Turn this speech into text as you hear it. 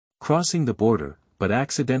Crossing the border, but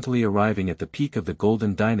accidentally arriving at the peak of the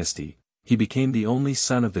Golden Dynasty, he became the only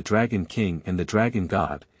son of the Dragon King and the Dragon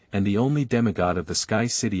God, and the only demigod of the sky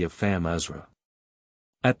city of Fam Azra.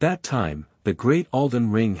 At that time, the great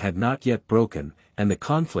Alden Ring had not yet broken, and the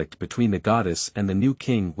conflict between the goddess and the new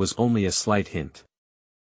king was only a slight hint.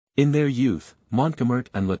 In their youth, Montgomert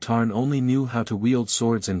and Latarn only knew how to wield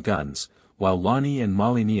swords and guns, while Lani and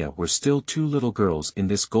Malinia were still two little girls in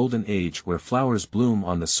this golden age where flowers bloom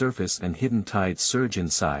on the surface and hidden tides surge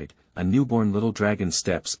inside. A newborn little dragon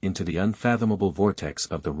steps into the unfathomable vortex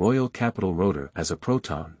of the royal capital rotor as a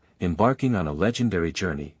proton, embarking on a legendary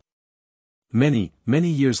journey. Many, many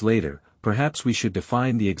years later, perhaps we should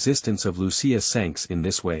define the existence of Lucia Sanks in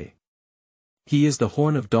this way. He is the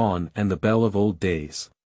horn of dawn and the bell of old days.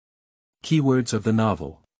 Keywords of the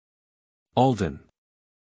novel. Alden.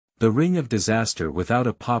 The ring of disaster without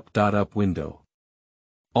a pop-up window.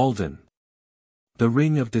 Alden. The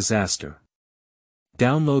ring of disaster.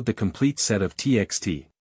 Download the complete set of TXT.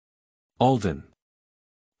 Alden.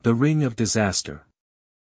 The ring of disaster.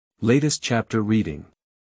 Latest chapter reading.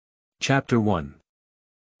 Chapter 1.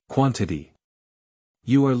 Quantity.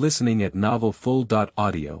 You are listening at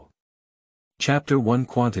novelfull.audio. Chapter 1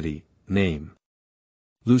 Quantity, Name.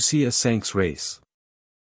 Lucia Sanks Race.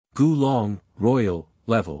 Gu Long, Royal,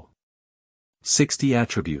 Level. 60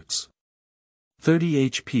 Attributes. 30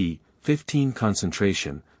 HP, 15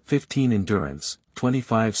 Concentration, 15 Endurance,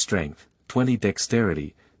 25 Strength, 20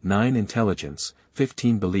 Dexterity, 9 Intelligence,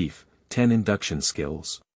 15 Belief, 10 Induction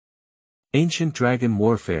Skills. Ancient Dragon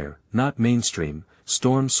Warfare, not mainstream,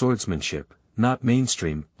 Storm Swordsmanship, not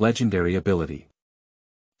mainstream, legendary ability.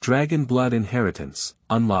 Dragon Blood Inheritance,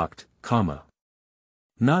 unlocked, comma.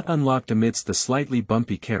 Not unlocked amidst the slightly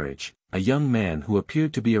bumpy carriage, a young man who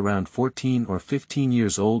appeared to be around 14 or 15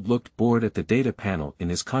 years old looked bored at the data panel in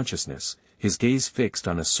his consciousness, his gaze fixed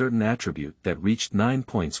on a certain attribute that reached 9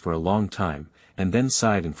 points for a long time, and then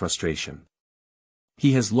sighed in frustration.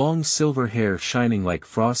 He has long silver hair shining like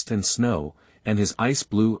frost and snow, and his ice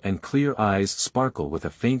blue and clear eyes sparkle with a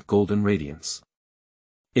faint golden radiance.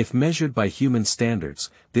 If measured by human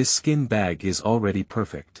standards, this skin bag is already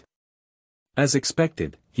perfect. As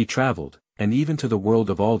expected, he traveled, and even to the world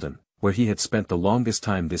of Alden, where he had spent the longest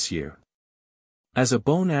time this year. As a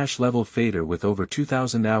bone ash level fader with over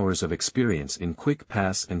 2,000 hours of experience in quick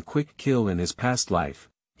pass and quick kill in his past life,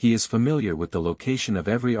 he is familiar with the location of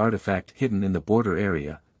every artifact hidden in the border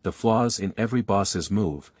area, the flaws in every boss's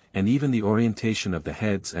move, and even the orientation of the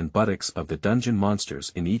heads and buttocks of the dungeon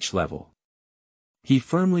monsters in each level. He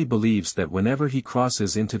firmly believes that whenever he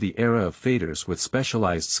crosses into the era of faders with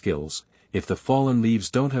specialized skills, if the fallen leaves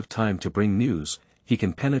don't have time to bring news, he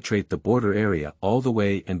can penetrate the border area all the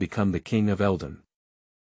way and become the king of Eldon.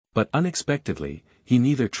 But unexpectedly, he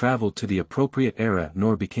neither traveled to the appropriate era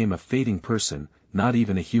nor became a fading person, not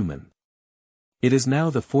even a human. It is now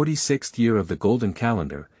the 46th year of the Golden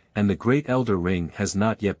Calendar, and the Great Elder Ring has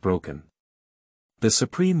not yet broken. The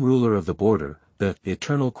supreme ruler of the border, the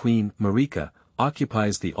Eternal Queen, Marika,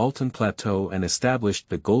 occupies the Altan Plateau and established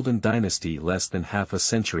the Golden Dynasty less than half a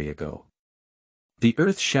century ago. The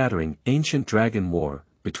earth-shattering, ancient dragon war,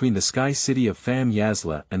 between the sky city of Fam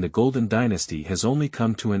Yazla and the Golden Dynasty has only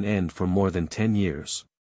come to an end for more than 10 years.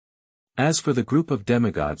 As for the group of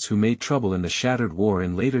demigods who made trouble in the shattered war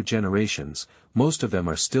in later generations, most of them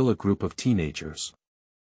are still a group of teenagers.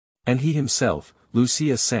 And he himself,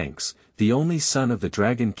 Lucia Sanks, the only son of the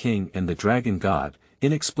Dragon King and the Dragon God,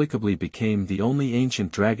 inexplicably became the only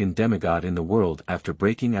ancient dragon demigod in the world after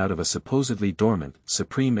breaking out of a supposedly dormant,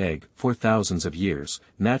 supreme egg for thousands of years,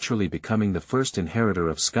 naturally becoming the first inheritor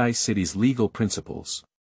of Sky City's legal principles.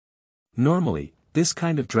 Normally, this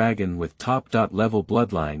kind of dragon with top-level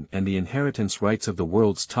bloodline and the inheritance rights of the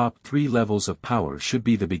world's top 3 levels of power should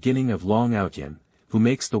be the beginning of Long Outyen, who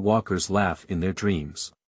makes the walkers laugh in their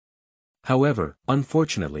dreams. However,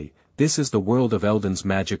 unfortunately, this is the world of Eldon's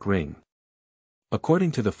magic ring.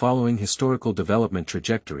 According to the following historical development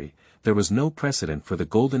trajectory, there was no precedent for the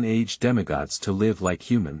Golden Age demigods to live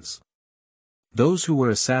like humans. Those who were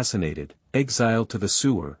assassinated, exiled to the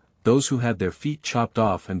sewer, those who had their feet chopped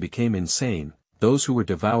off and became insane, those who were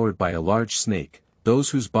devoured by a large snake, those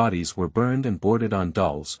whose bodies were burned and boarded on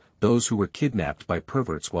dolls, those who were kidnapped by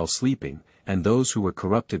perverts while sleeping, and those who were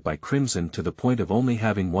corrupted by crimson to the point of only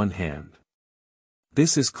having one hand.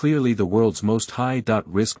 This is clearly the world's most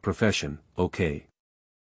high-risk profession, okay.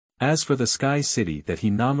 As for the Sky City that he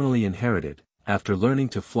nominally inherited, after learning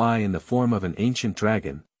to fly in the form of an ancient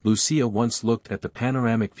dragon, Lucia once looked at the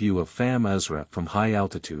panoramic view of Fam Azra from high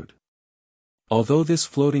altitude. Although this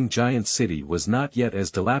floating giant city was not yet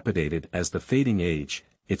as dilapidated as the fading age,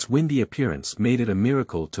 its windy appearance made it a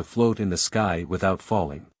miracle to float in the sky without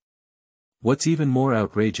falling. What's even more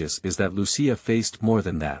outrageous is that Lucia faced more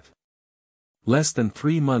than that. Less than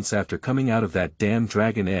 3 months after coming out of that damn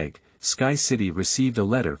dragon egg, Sky City received a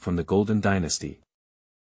letter from the Golden Dynasty.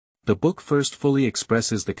 The book first fully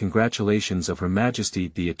expresses the congratulations of Her Majesty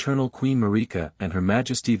the Eternal Queen Marika and Her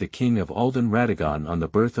Majesty the King of Alden Radagon on the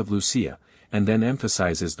birth of Lucia, and then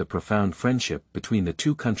emphasizes the profound friendship between the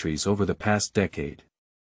two countries over the past decade.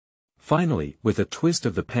 Finally, with a twist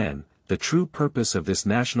of the pen, the true purpose of this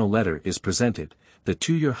national letter is presented. The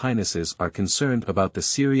two Your Highnesses are concerned about the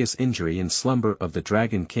serious injury and slumber of the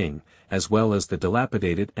Dragon King, as well as the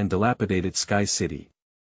dilapidated Sky City.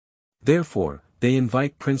 Therefore, they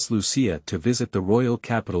invite Prince Lucia to visit the royal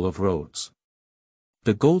capital of Rhodes.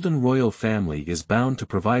 The Golden Royal family is bound to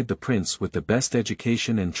provide the prince with the best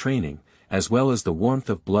education and training, as well as the warmth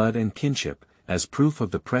of blood and kinship, as proof of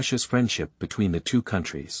the precious friendship between the two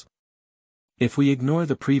countries. If we ignore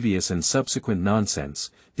the previous and subsequent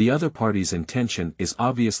nonsense, the other party's intention is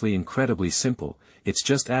obviously incredibly simple, it's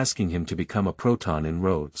just asking him to become a proton in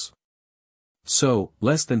Rhodes. So,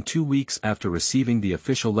 less than 2 weeks after receiving the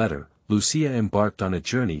official letter, Lucia embarked on a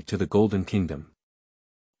journey to the Golden Kingdom.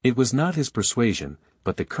 It was not his persuasion,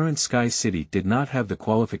 but the current Sky City did not have the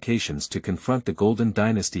qualifications to confront the Golden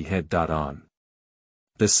Dynasty head-on.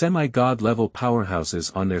 The semi-god level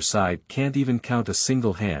powerhouses on their side can't even count a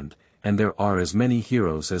single hand, and there are as many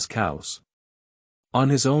heroes as cows. On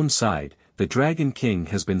his own side, the Dragon King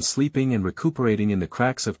has been sleeping and recuperating in the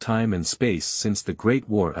cracks of time and space since the Great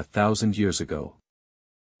War 1,000 years ago.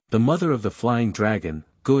 The mother of the flying dragon,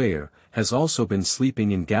 Guair, has also been sleeping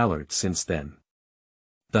in Gallard since then.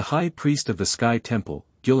 The high priest of the Sky Temple,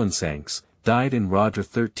 Gillensanks, died in Rodra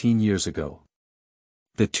 13 years ago.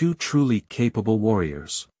 The two truly capable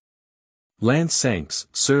warriors. Lance Sanks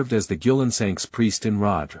served as the Gillensanks priest in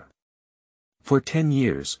Rodra. For 10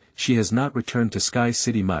 years, she has not returned to Sky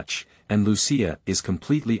City much, and Lucia is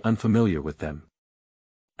completely unfamiliar with them.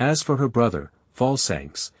 As for her brother,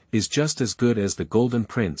 Falsanks, is just as good as the Golden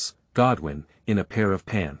Prince, Godwin, in a pair of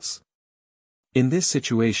pants. In this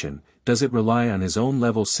situation, does it rely on his own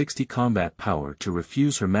level 60 combat power to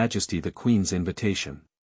refuse Her Majesty the Queen's invitation?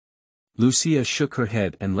 Lucia shook her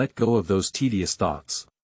head and let go of those tedious thoughts.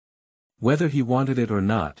 Whether he wanted it or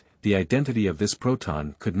not, the identity of this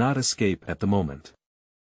proton could not escape at the moment.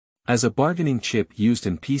 As a bargaining chip used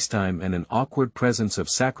in peacetime and an awkward presence of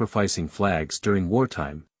sacrificing flags during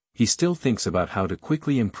wartime, he still thinks about how to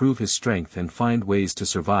quickly improve his strength and find ways to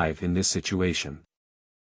survive in this situation.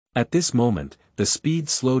 At this moment, the speed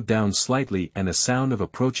slowed down slightly and a sound of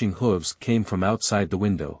approaching hooves came from outside the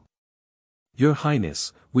window. Your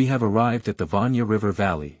Highness, we have arrived at the Vanya River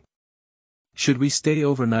Valley. Should we stay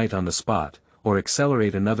overnight on the spot, or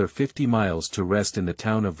accelerate another 50 miles to rest in the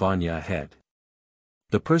town of Vanya ahead?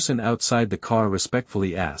 The person outside the car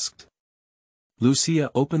respectfully asked.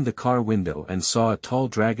 Lucia opened the car window and saw a tall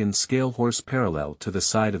dragon scale horse parallel to the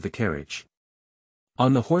side of the carriage.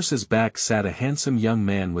 On the horse's back sat a handsome young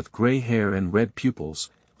man with gray hair and red pupils,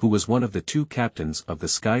 who was one of the 2 captains of the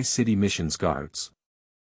Sky City Missions Guards.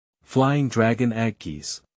 Flying Dragon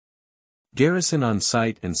Agkis. Garrison on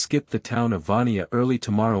site and skip the town of Vanya early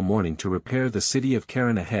tomorrow morning to repair the city of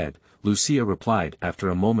Karen ahead, Lucia replied after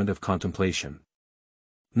a moment of contemplation.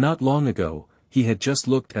 Not long ago, he had just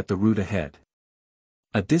looked at the route ahead.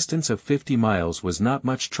 A distance of 50 miles was not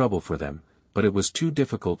much trouble for them, but it was too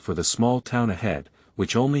difficult for the small town ahead,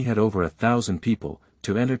 which only had over 1,000 people,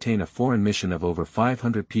 to entertain a foreign mission of over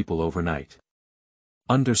 500 people overnight.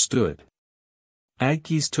 Understood.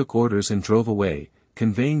 Agkis took orders and drove away,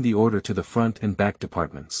 conveying the order to the front and back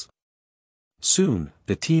departments. Soon,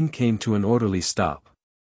 the team came to an orderly stop.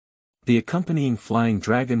 The accompanying flying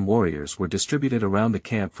dragon warriors were distributed around the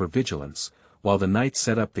camp for vigilance, while the knights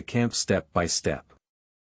set up the camp step by step.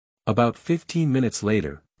 About 15 minutes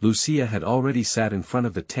later, Lucia had already sat in front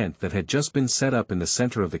of the tent that had just been set up in the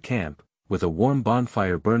center of the camp, with a warm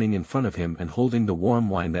bonfire burning in front of him and holding the warm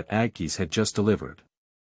wine that Agkis had just delivered.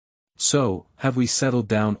 So, have we settled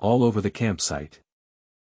down all over the campsite?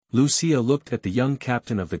 Lucia looked at the young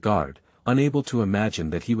captain of the guard, unable to imagine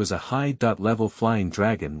that he was a high-level flying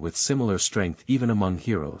dragon with similar strength even among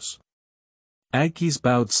heroes. Agkis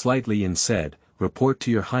bowed slightly and said, "Report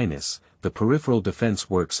to Your Highness, the peripheral defense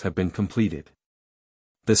works have been completed.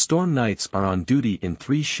 The Storm Knights are on duty in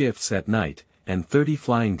 3 shifts at night, and 30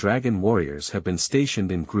 flying dragon warriors have been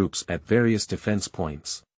stationed in groups at various defense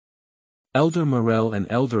points. Elder Morel and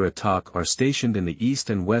Elder Atak are stationed in the east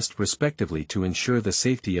and west respectively to ensure the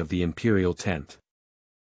safety of the Imperial tent."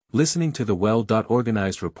 Listening to the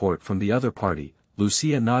well-organized report from the other party,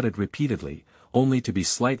 Lucia nodded repeatedly, only to be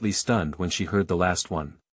slightly stunned when she heard the last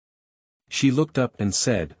one. She looked up and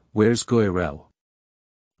said, "Where's Goyrel?"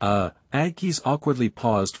 Agkis awkwardly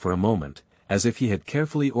paused for a moment, as if he had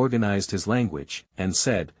carefully organized his language, and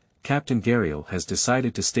said, "Captain Gariel has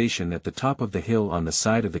decided to station at the top of the hill on the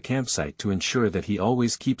side of the campsite to ensure that he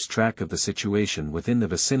always keeps track of the situation within the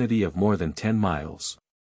vicinity of more than 10 miles.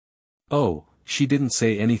 "Oh, she didn't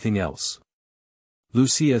say anything else?"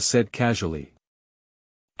 Lucia said casually.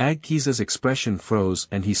 Agkis's expression froze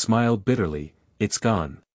and he smiled bitterly. "It's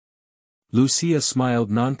gone." Lucia smiled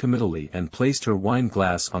noncommittally and placed her wine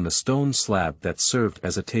glass on the stone slab that served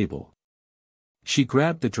as a table. She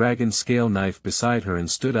grabbed the dragon scale knife beside her and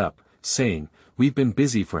stood up, saying, "We've been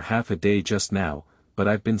busy for half a day just now, but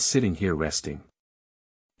I've been sitting here resting.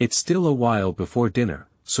 It's still a while before dinner,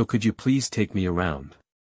 so could you please take me around?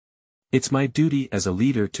 It's my duty as a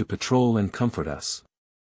leader to patrol and comfort us."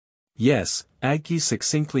 "Yes," Agkis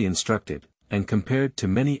succinctly instructed, and compared to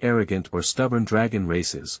many arrogant or stubborn dragon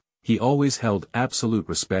races, he always held absolute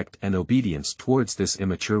respect and obedience towards this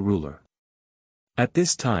immature ruler. At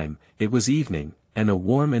this time, it was evening, and a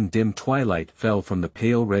warm and dim twilight fell from the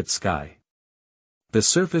pale red sky. The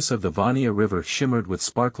surface of the Vania River shimmered with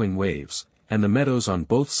sparkling waves, and the meadows on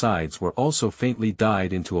both sides were also faintly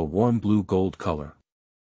dyed into a warm blue-gold color.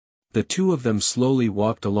 The two of them slowly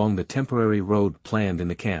walked along the temporary road planned in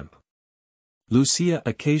the camp. Lucia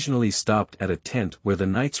occasionally stopped at a tent where the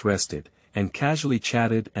knights rested, and casually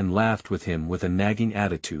chatted and laughed with him with a nagging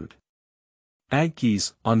attitude.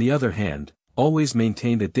 Agkis, on the other hand, always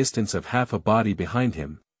maintained a distance of half a body behind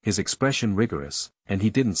him, his expression rigorous, and he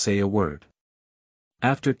didn't say a word.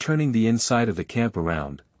 After turning the inside of the camp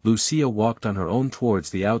around, Lucia walked on her own towards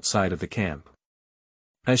the outside of the camp.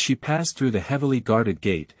 As she passed through the heavily guarded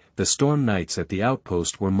gate, the storm knights at the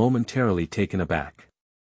outpost were momentarily taken aback.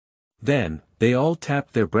 Then, they all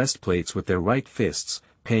tapped their breastplates with their right fists,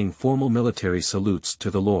 paying formal military salutes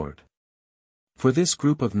to the Lord. For this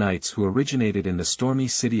group of knights who originated in the stormy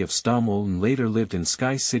city of Stamul and later lived in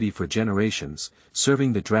Sky City for generations,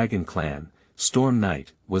 serving the Dragon clan, Storm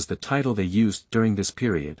Knight was the title they used during this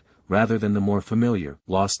period, rather than the more familiar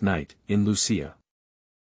Lost Knight in Lucia.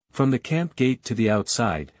 From the camp gate to the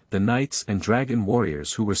outside, the knights and dragon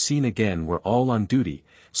warriors who were seen again were all on duty,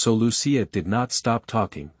 so Lucia did not stop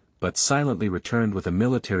talking, but silently returned with a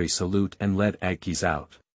military salute and led Agkis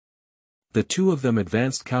out. The two of them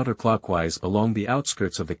advanced counterclockwise along the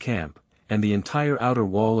outskirts of the camp, and the entire outer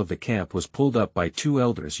wall of the camp was pulled up by two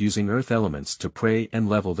elders using earth elements to pray and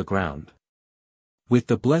level the ground. With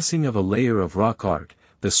the blessing of a layer of rock art,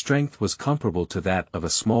 the strength was comparable to that of a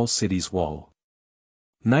small city's wall.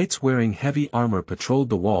 Knights wearing heavy armor patrolled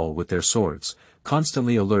the wall with their swords,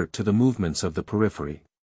 constantly alert to the movements of the periphery.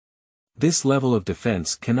 This level of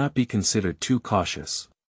defense cannot be considered too cautious.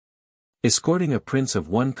 Escorting a prince of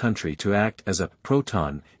one country to act as a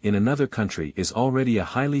proton in another country is already a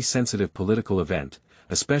highly sensitive political event,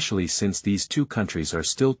 especially since these two countries are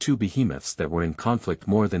still two behemoths that were in conflict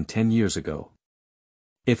more than 10 years ago.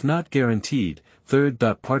 If not guaranteed,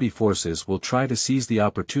 third-party forces will try to seize the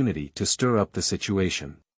opportunity to stir up the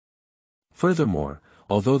situation. Furthermore,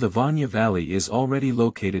 although the Vanya Valley is already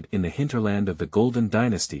located in the hinterland of the Golden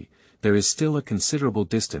Dynasty, there is still a considerable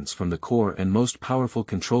distance from the core and most powerful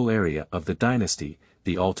control area of the dynasty,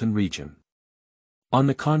 the Alden region. On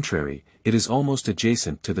the contrary, it is almost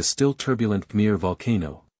adjacent to the still turbulent Khmer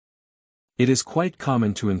volcano. It is quite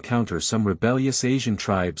common to encounter some rebellious Asian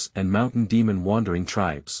tribes and mountain demon wandering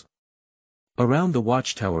tribes. Around the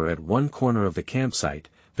watchtower at one corner of the campsite,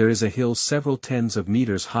 there is a hill several tens of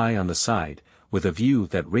meters high on the side, with a view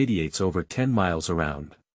that radiates over 10 miles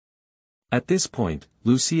around. At this point,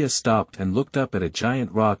 Lucia stopped and looked up at a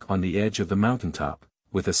giant rock on the edge of the mountaintop,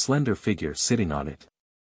 with a slender figure sitting on it.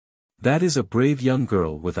 That is a brave young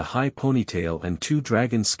girl with a high ponytail and two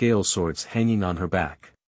dragon scale swords hanging on her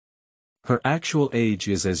back. Her actual age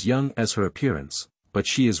is as young as her appearance, but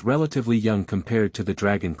she is relatively young compared to the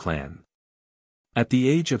Dragon clan. At the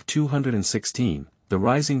age of 216, the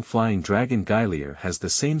rising flying dragon Gylier has the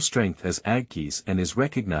same strength as Agkis and is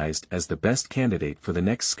recognized as the best candidate for the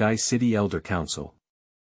next Sky City Elder Council.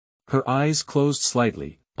 Her eyes closed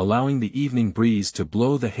slightly, allowing the evening breeze to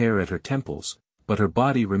blow the hair at her temples, but her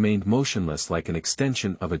body remained motionless like an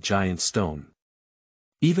extension of a giant stone.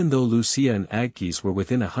 Even though Lucia and Agkis were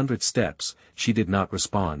within 100 steps, she did not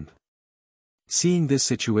respond. Seeing this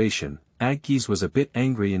situation, Agkis was a bit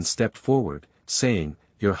angry and stepped forward, saying,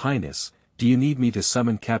 "Your Highness, do you need me to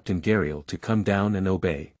summon Captain Gariel to come down and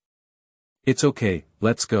obey?" "It's okay,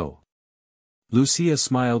 let's go." Lucia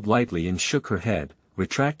smiled lightly and shook her head,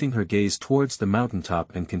 retracting her gaze towards the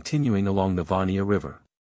mountaintop and continuing along the Vania River.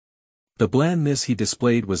 The blandness he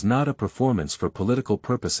displayed was not a performance for political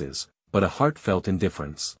purposes, but a heartfelt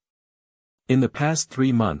indifference. In the past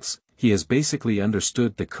 3 months, he has basically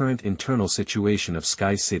understood the current internal situation of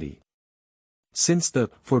Sky City. Since the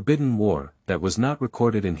Forbidden War, that was not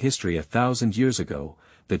recorded in history 1,000 years ago,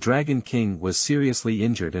 the Dragon King was seriously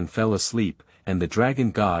injured and fell asleep, and the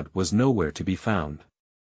Dragon God was nowhere to be found.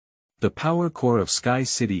 The power core of Sky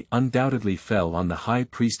City undoubtedly fell on the High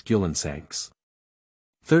Priest Gyulensangx.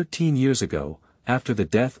 13 years ago, after the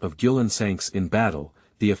death of Gyulensangx in battle,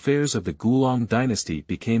 the affairs of the Golden Dynasty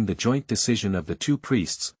became the joint decision of the 2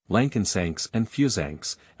 priests, Lankensangx and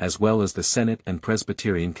Fusangx, as well as the Senate and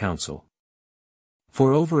Presbyterian Council.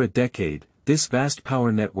 For over a decade, this vast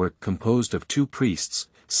power network composed of 2 priests,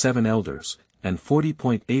 7 elders, and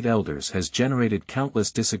 40.8 elders has generated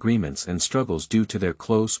countless disagreements and struggles due to their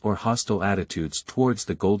close or hostile attitudes towards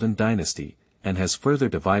the Golden Dynasty, and has further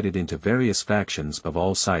divided into various factions of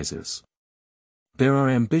all sizes. There are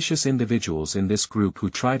ambitious individuals in this group who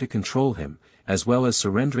try to control him, as well as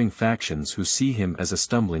surrendering factions who see him as a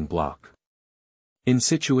stumbling block. In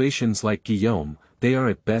situations like Guillaume, they are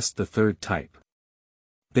at best the third type.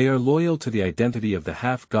 They are loyal to the identity of the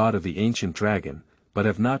half-god of the ancient dragon, but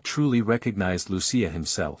have not truly recognized Lucia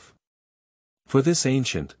himself. For this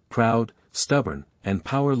ancient, proud, stubborn, and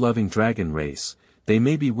power-loving dragon race, they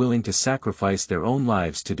may be willing to sacrifice their own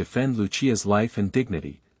lives to defend Lucia's life and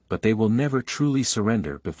dignity, but they will never truly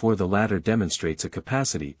surrender before the latter demonstrates a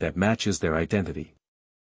capacity that matches their identity.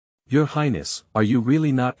 Your Highness, are you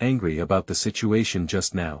really not angry about the situation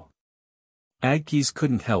just now? Agkis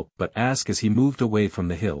couldn't help but ask as he moved away from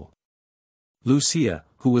the hill. Lucia,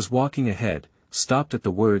 who was walking ahead, stopped at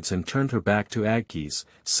the words and turned her back to Agkis,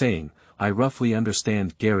 saying, "I roughly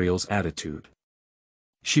understand Gariel's attitude.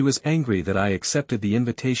 She was angry that I accepted the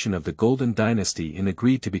invitation of the Golden Dynasty and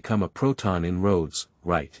agreed to become a proton in Rhodes,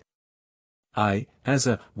 right? I, as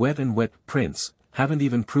a wet prince, haven't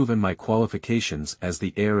even proven my qualifications as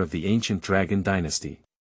the heir of the ancient Dragon Dynasty.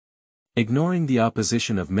 Ignoring the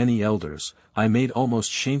opposition of many elders, I made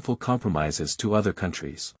almost shameful compromises to other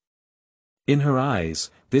countries. In her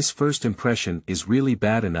eyes, this first impression is really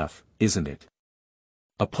bad enough, isn't it?"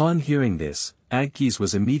 Upon hearing this, Agkis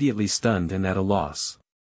was immediately stunned and at a loss.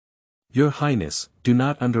 "Your Highness, do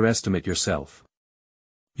not underestimate yourself.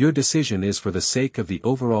 Your decision is for the sake of the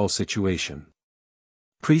overall situation.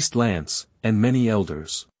 Priest Lance, and many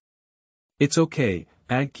elders." "It's okay,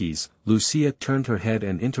 Agkis." Lucia turned her head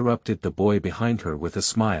and interrupted the boy behind her with a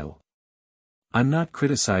smile. "I'm not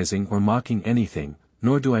criticizing or mocking anything,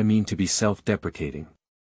 nor do I mean to be self-deprecating.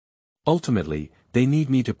 Ultimately, they need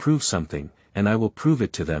me to prove something, and I will prove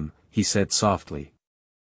it to them," he said softly.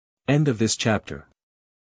 End of this chapter.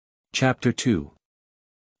 Chapter 2.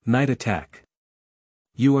 Night Attack.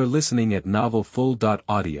 You are listening at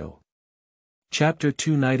novelfull.audio. Chapter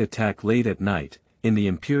 2. Night Attack. Late at night, in the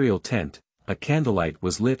imperial tent, a candlelight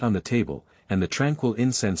was lit on the table, and the tranquil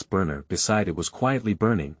incense burner beside it was quietly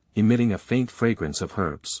burning, emitting a faint fragrance of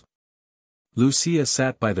herbs. Lucia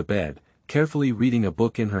sat by the bed, carefully reading a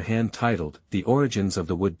book in her hand titled, The Origins of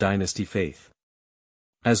the Wood Dynasty Faith.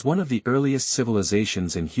 As one of the earliest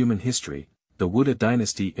civilizations in human history, the Wood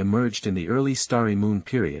Dynasty emerged in the early Starry Moon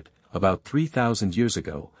period, about 3,000 years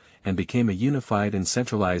ago, and became a unified and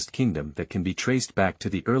centralized kingdom that can be traced back to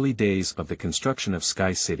the early days of the construction of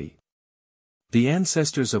Sky City. The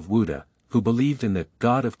ancestors of Wuda, who believed in the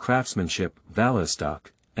god of craftsmanship,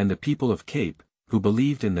 Valastok, and the people of Cape, who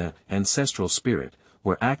believed in the ancestral spirit,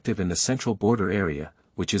 were active in the central border area,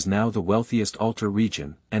 which is now the wealthiest Altar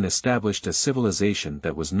region, and established a civilization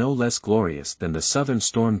that was no less glorious than the Southern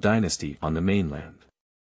Storm Dynasty on the mainland.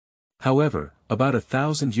 However, about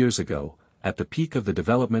 1,000 years ago, at the peak of the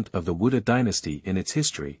development of the Wuda Dynasty in its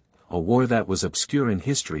history, a war that was obscure in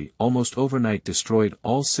history almost overnight destroyed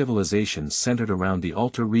all civilizations centered around the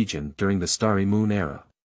Altar region during the Starry Moon era.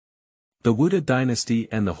 The Wuda Dynasty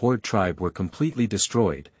and the Horde tribe were completely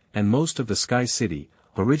destroyed, and most of the Sky City,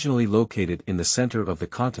 originally located in the center of the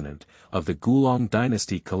continent, of the Golden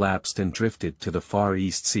Dynasty collapsed and drifted to the Far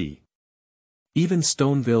East Sea. Even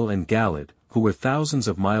Stoneville and Galad, who were thousands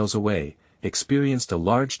of miles away, experienced a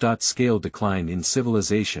large-scale decline in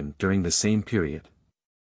civilization during the same period.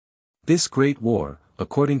 This Great War,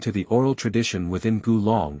 according to the oral tradition within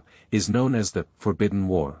Gulong, is known as the Forbidden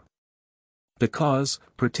War. The cause,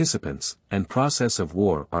 participants, and process of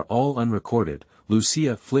war are all unrecorded.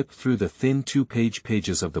 Lucia flipped through the thin 2-page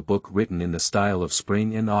pages of the book written in the style of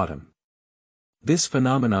spring and autumn. This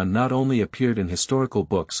phenomenon not only appeared in historical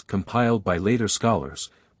books compiled by later scholars,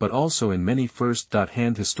 but also in many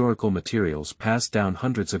first-hand historical materials passed down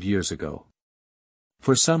hundreds of years ago.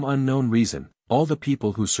 For some unknown reason, all the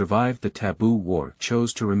people who survived the taboo war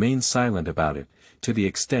chose to remain silent about it, to the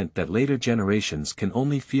extent that later generations can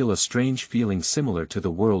only feel a strange feeling similar to the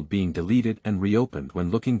world being deleted and reopened when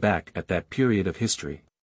looking back at that period of history.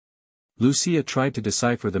 Lucia tried to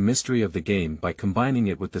decipher the mystery of the game by combining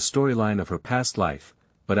it with the storyline of her past life,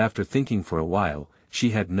 but after thinking for a while,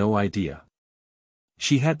 she had no idea.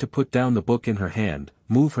 She had to put down the book in her hand,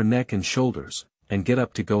 move her neck and shoulders, and get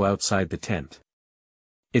up to go outside the tent.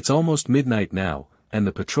 It's almost midnight now, and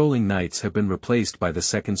the patrolling knights have been replaced by the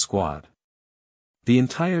second squad. The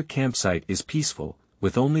entire campsite is peaceful,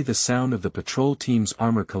 with only the sound of the patrol team's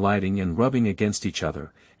armor colliding and rubbing against each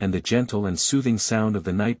other, and the gentle and soothing sound of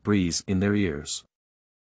the night breeze in their ears.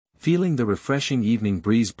 Feeling the refreshing evening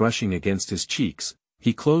breeze brushing against his cheeks,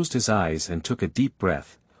 he closed his eyes and took a deep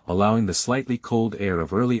breath, allowing the slightly cold air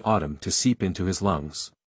of early autumn to seep into his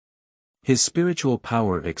lungs. His spiritual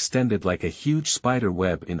power extended like a huge spider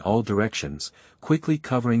web in all directions, quickly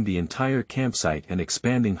covering the entire campsite and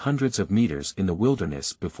expanding hundreds of meters in the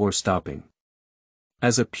wilderness before stopping.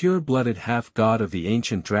 As a pure-blooded half-god of the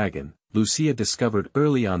ancient dragon, Lucia discovered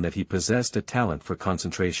early on that he possessed a talent for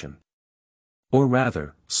concentration. Or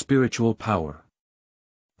rather, spiritual power.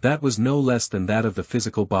 That was no less than that of the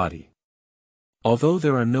physical body. Although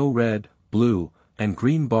there are no red, blue, and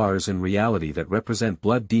green bars in reality that represent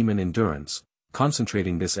blood demon endurance,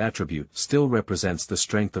 concentrating this attribute still represents the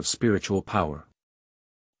strength of spiritual power.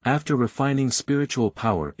 After refining spiritual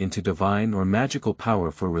power into divine or magical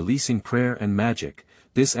power for releasing prayer and magic,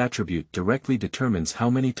 this attribute directly determines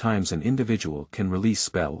how many times an individual can release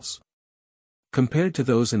spells. Compared to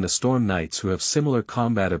those in the Storm Knights who have similar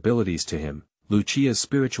combat abilities to him, Lucia's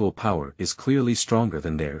spiritual power is clearly stronger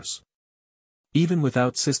than theirs. Even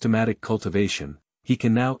without systematic cultivation, he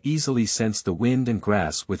can now easily sense the wind and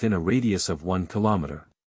grass within a radius of 1 kilometer.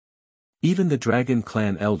 Even the Dragon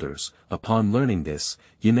Clan elders, upon learning this,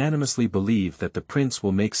 unanimously believe that the prince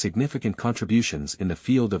will make significant contributions in the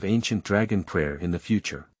field of ancient dragon prayer in the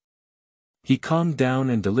future. He calmed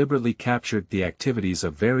down and deliberately captured the activities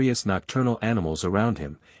of various nocturnal animals around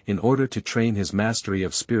him, in order to train his mastery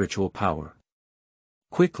of spiritual power.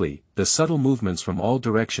 Quickly, the subtle movements from all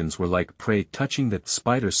directions were like prey touching the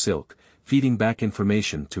spider silk, feeding back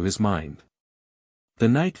information to his mind. The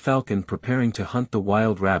night falcon preparing to hunt the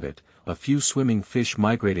wild rabbit, a few swimming fish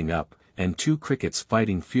migrating up, and 2 crickets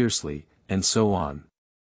fighting fiercely, and so on.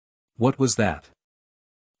 What was that?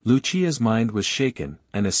 Lucia's mind was shaken,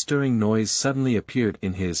 and a stirring noise suddenly appeared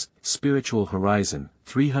in his spiritual horizon,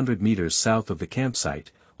 300 meters south of the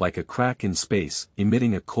campsite, like a crack in space,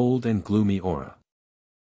 emitting a cold and gloomy aura.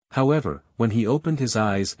 However, when he opened his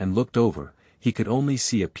eyes and looked over, he could only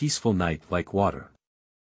see a peaceful night like water.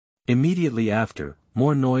 Immediately after,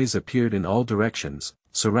 more noise appeared in all directions,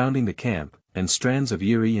 surrounding the camp, and strands of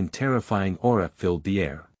eerie and terrifying aura filled the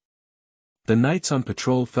air. The knights on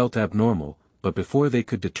patrol felt abnormal, but before they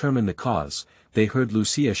could determine the cause, they heard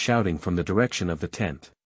Lucia shouting from the direction of the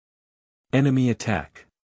tent. Enemy attack!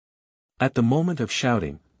 At the moment of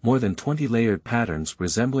shouting, more than 20 layered patterns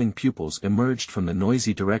resembling pupils emerged from the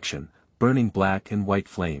noisy direction, burning black and white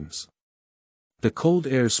flames. The cold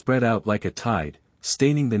air spread out like a tide,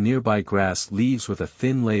 staining the nearby grass leaves with a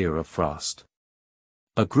thin layer of frost.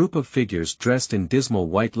 A group of figures dressed in dismal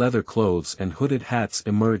white leather clothes and hooded hats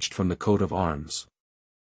emerged from the coat of arms.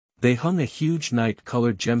 They hung a huge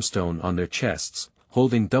night-colored gemstone on their chests,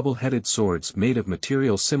 holding double-headed swords made of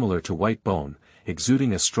material similar to white bone,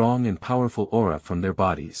 exuding a strong and powerful aura from their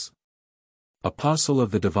bodies. Apostle of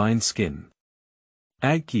the Divine Skin.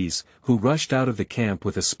 Agkis, who rushed out of the camp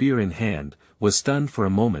with a spear in hand, was stunned for a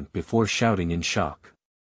moment before shouting in shock.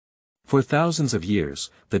 For thousands of years,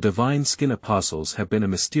 the Divine Skin Apostles have been a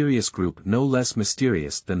mysterious group no less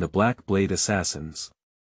mysterious than the Black Blade Assassins.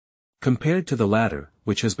 Compared to the latter,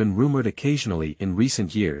 which has been rumored occasionally in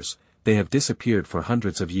recent years, they have disappeared for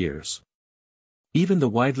hundreds of years. Even the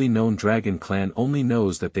widely known Dragon Clan only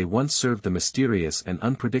knows that they once served the mysterious and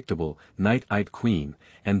unpredictable Night-Eyed Queen,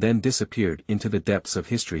 and then disappeared into the depths of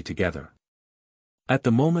history together. At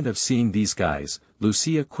the moment of seeing these guys,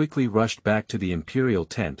 Lucia quickly rushed back to the Imperial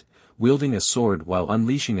tent, wielding a sword while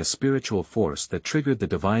unleashing a spiritual force that triggered the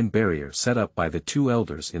divine barrier set up by the 2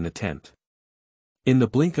 elders in the tent. In the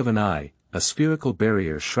blink of an eye, a spherical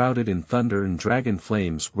barrier shrouded in thunder and dragon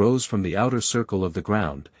flames rose from the outer circle of the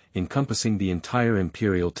ground, encompassing the entire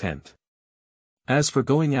Imperial tent. As for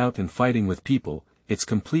going out and fighting with people, it's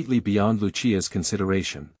completely beyond Lucia's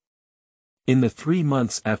consideration. In the 3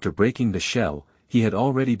 months after breaking the shell, he had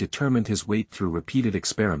already determined his weight through repeated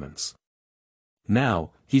experiments.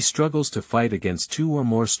 Now, he struggles to fight against 2 or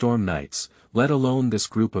more Storm Knights, let alone this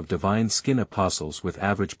group of Divine Skin Apostles with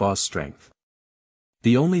average boss strength.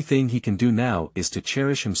 The only thing he can do now is to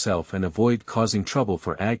cherish himself and avoid causing trouble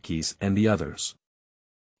for Agkis and the others.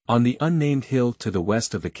 On the unnamed hill to the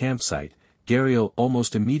west of the campsite, Gariel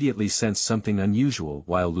almost immediately sensed something unusual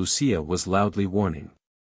while Lucia was loudly warning.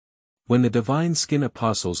 When the divine skin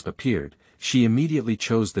apostles appeared, she immediately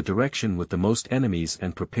chose the direction with the most enemies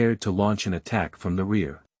and prepared to launch an attack from the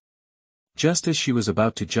rear. Just as she was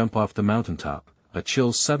about to jump off the mountaintop, a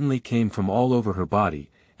chill suddenly came from all over her body,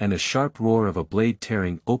 and a sharp roar of a blade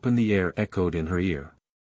tearing open the air echoed in her ear.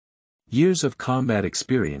 Years of combat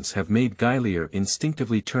experience have made Gaelier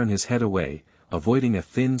instinctively turn his head away, avoiding a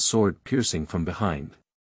thin sword piercing from behind.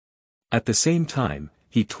 At the same time,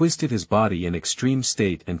 he twisted his body in extreme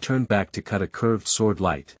state and turned back to cut a curved sword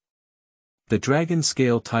light. The dragon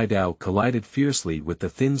scale tie-dao collided fiercely with the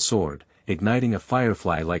thin sword, igniting a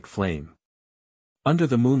firefly-like flame. Under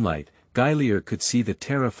the moonlight, Gaelier could see the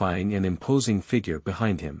terrifying and imposing figure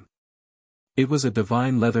behind him. It was a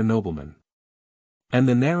divine leather nobleman. And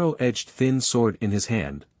the narrow-edged thin sword in his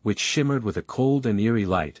hand, which shimmered with a cold and eerie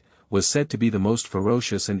light, was said to be the most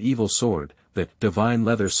ferocious and evil sword, the divine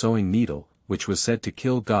leather sewing needle, which was said to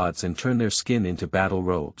kill gods and turn their skin into battle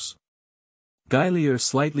robes. Gaelier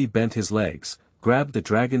slightly bent his legs, grabbed the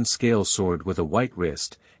dragon scale sword with a white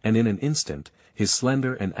wrist, and in an instant, his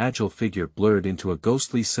slender and agile figure blurred into a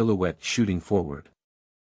ghostly silhouette shooting forward.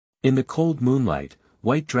 In the cold moonlight,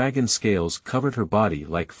 white dragon scales covered her body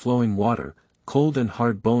like flowing water, cold and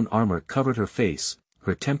hard bone armor covered her face,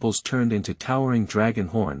 her temples turned into towering dragon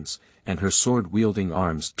horns, and her sword-wielding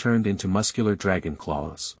arms turned into muscular dragon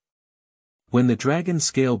claws. When the dragon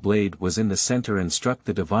scale blade was in the center and struck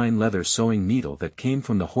the divine leather sewing needle that came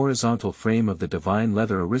from the horizontal frame of the divine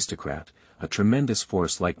leather aristocrat, a tremendous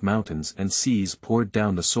force like mountains and seas poured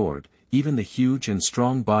down the sword. Even the huge and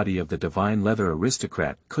strong body of the divine leather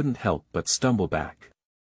aristocrat couldn't help but stumble back.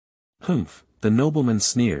 "Humph," the nobleman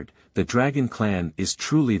sneered, "the dragon clan is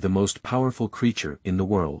truly the most powerful creature in the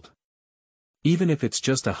world. Even if it's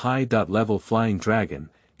just a high-level flying dragon,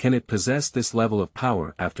 can it possess this level of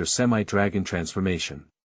power after semi-dragon transformation?"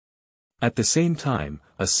 At the same time,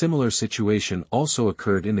 a similar situation also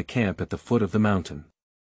occurred in the camp at the foot of the mountain.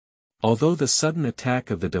 Although the sudden attack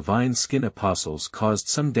of the divine skin apostles caused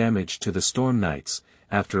some damage to the storm knights,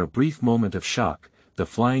 after a brief moment of shock, the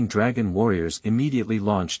flying dragon warriors immediately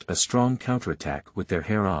launched a strong counterattack with their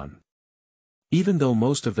hair on. Even though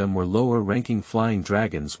most of them were lower-ranking flying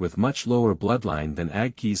dragons with much lower bloodline than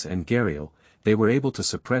Agkis and Gariel, they were able to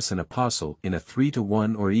suppress an apostle in a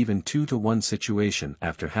 3-to-1 or even 2-to-1 situation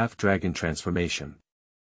after half-dragon transformation.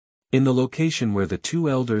 In the location where the two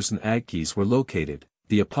elders and Agkis were located,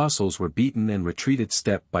 the apostles were beaten and retreated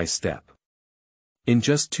step by step. In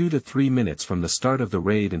just 2 to 3 minutes from the start of the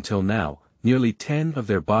raid until now, nearly 10 of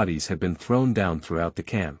their bodies had been thrown down throughout the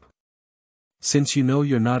camp. "Since you know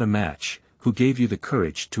you're not a match, who gave you the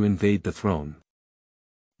courage to invade the throne?"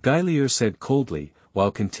 Gaelier said coldly,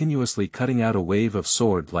 while continuously cutting out a wave of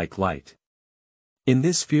sword-like light. In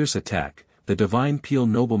this fierce attack, the divine peel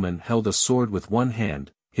nobleman held a sword with one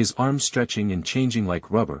hand, his arms stretching and changing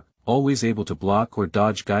like rubber, always able to block or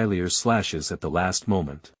dodge Gaelier's slashes at the last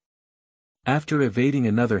moment. After evading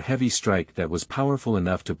another heavy strike that was powerful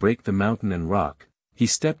enough to break the mountain and rock, he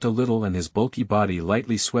stepped a little and his bulky body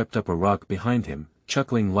lightly swept up a rock behind him,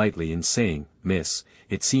 chuckling lightly and saying, "Miss,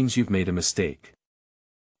 it seems you've made a mistake.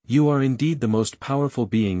 You are indeed the most powerful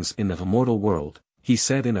beings in the immortal world," he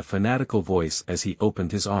said in a fanatical voice as he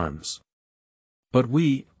opened his arms. "But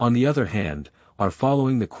we, on the other hand, are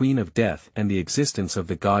following the Queen of Death and the existence of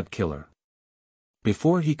the God Killer."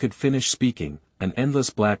 Before he could finish speaking, an endless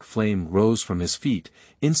black flame rose from his feet,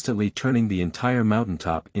 instantly turning the entire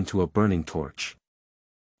mountaintop into a burning torch.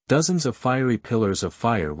 Dozens of fiery pillars of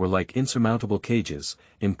fire were like insurmountable cages,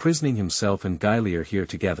 imprisoning himself and Gaelier here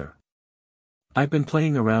together. "I've been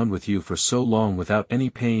playing around with you for so long without any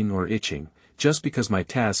pain or itching, just because my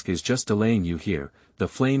task is just delaying you here." The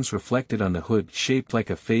flames reflected on the hood shaped like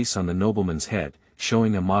a face on the nobleman's head,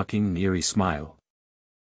 showing a mocking, eerie smile.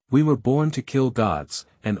 "We were born to kill gods,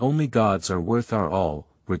 and only gods are worth our all,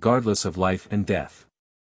 regardless of life and death."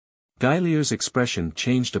 Gaelier's expression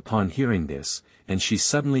changed upon hearing this, and she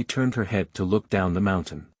suddenly turned her head to look down the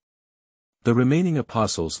mountain. The remaining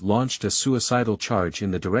apostles launched a suicidal charge in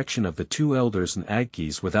the direction of the two elders and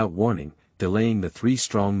Agkis without warning, delaying the 3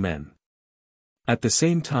 strong men. At the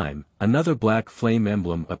same time, another black flame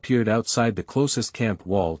emblem appeared outside the closest camp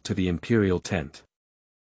wall to the imperial tent.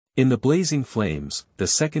 In the blazing flames, the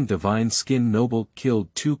second divine skin noble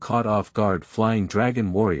killed 2 caught-off-guard flying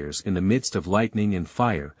dragon warriors in the midst of lightning and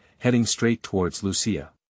fire, heading straight towards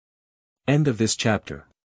Lucia. End of this chapter.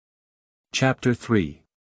 Chapter 3.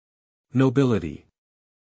 Nobility.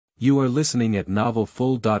 You are listening at Novel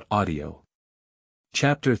Full. Audio.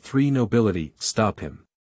 Chapter 3 Nobility, Stop Him.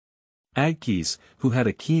 Agkis, who had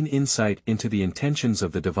a keen insight into the intentions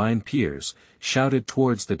of the divine peers, shouted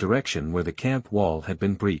towards the direction where the camp wall had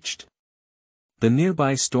been breached. The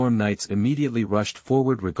nearby storm knights immediately rushed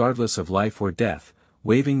forward regardless of life or death,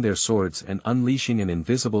 waving their swords and unleashing an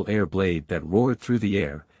invisible air blade that roared through the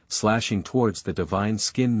air, slashing towards the divine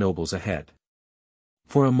skin nobles ahead.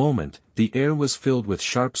 For a moment, the air was filled with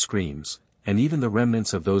sharp screams, and even the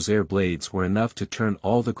remnants of those air blades were enough to turn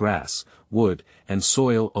all the grass, wood, and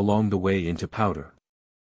soil along the way into powder.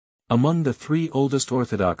 Among the three oldest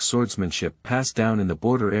orthodox swordsmanship passed down in the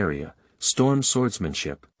border area, storm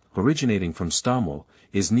swordsmanship, originating from Stamwell,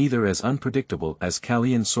 is neither as unpredictable as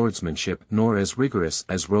Kalian swordsmanship nor as rigorous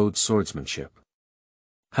as Rhodes swordsmanship.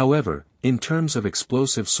 However, in terms of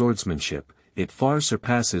explosive swordsmanship, it far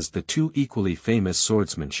surpasses the two equally famous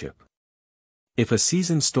swordsmanship. If a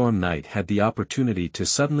seasoned storm knight had the opportunity to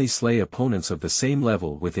suddenly slay opponents of the same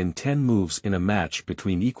level within 10 moves in a match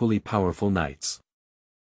between equally powerful knights.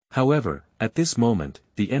 However, at this moment,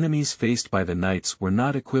 the enemies faced by the knights were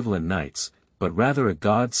not equivalent knights, but rather a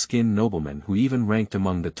god-skin nobleman who even ranked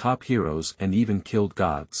among the top heroes and even killed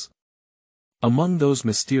gods. Among those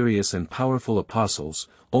mysterious and powerful apostles,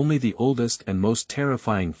 only the oldest and most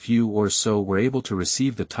terrifying few or so were able to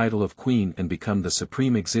receive the title of queen and become the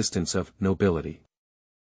supreme existence of nobility.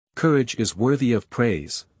 Courage is worthy of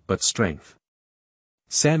praise, but strength.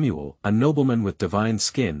 Samuel, a nobleman with divine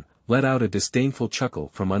skin, let out a disdainful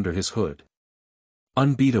chuckle from under his hood.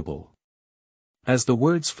 Unbeatable. As the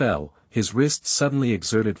words fell, his wrist suddenly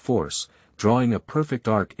exerted force, drawing a perfect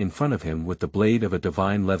arc in front of him with the blade of a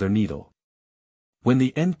divine leather needle. When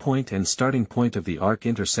the end point and starting point of the arc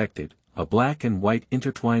intersected, a black and white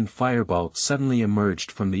intertwined fireball suddenly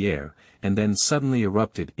emerged from the air, and then suddenly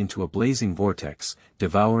erupted into a blazing vortex,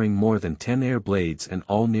 devouring more than 10 air blades and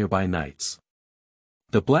all nearby knights.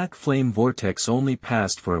 The black flame vortex only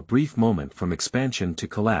passed for a brief moment from expansion to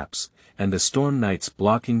collapse, and the storm knights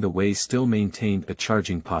blocking the way still maintained a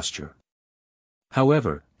charging posture.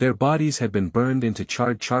 However, their bodies had been burned into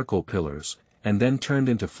charred charcoal pillars, and then turned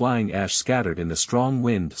into flying ash scattered in the strong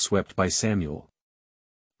wind swept by Samuel.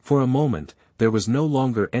 For a moment, there was no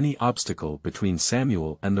longer any obstacle between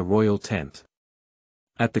Samuel and the royal tent.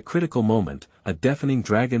 At the critical moment, a deafening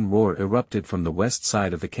dragon roar erupted from the west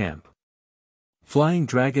side of the camp. Flying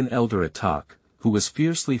Dragon Elder Atak, who was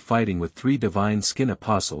fiercely fighting with 3 divine skin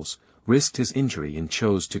apostles, risked his injury and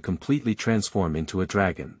chose to completely transform into a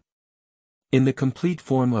dragon. In the complete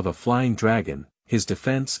form of a flying dragon, his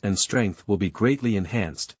defense and strength will be greatly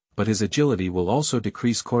enhanced, but his agility will also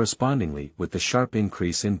decrease correspondingly with the sharp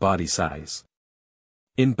increase in body size.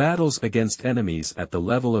 In battles against enemies at the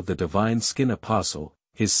level of the divine skin apostle,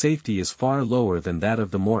 his safety is far lower than that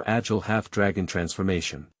of the more agile half-dragon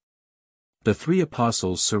transformation. The 3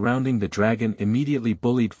 apostles surrounding the dragon immediately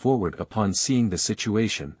bullied forward upon seeing the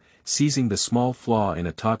situation, seizing the small flaw in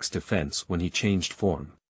Atak's defense when he changed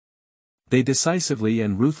form. They decisively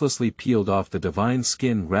and ruthlessly peeled off the divine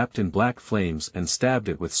skin wrapped in black flames and stabbed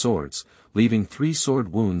it with swords, leaving 3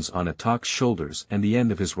 sword wounds on Atak's shoulders and the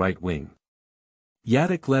end of his right wing.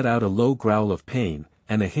 Yadak let out a low growl of pain,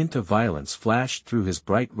 and a hint of violence flashed through his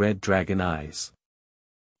bright red dragon eyes.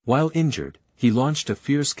 While injured, he launched a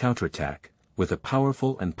fierce counterattack, with a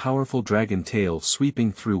powerful dragon tail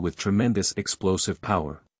sweeping through with tremendous explosive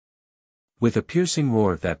power. With a piercing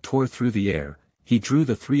roar that tore through the air, he drew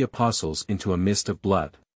the 3 apostles into a mist of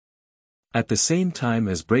blood. At the same time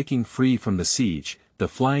as breaking free from the siege, the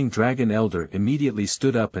flying dragon elder immediately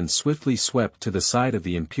stood up and swiftly swept to the side of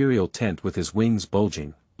the imperial tent with his wings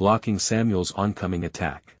bulging, blocking Samuel's oncoming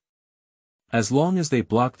attack. As long as they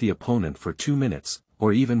blocked the opponent for 2 minutes,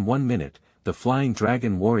 or even 1 minute, the flying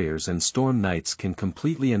dragon warriors and storm knights can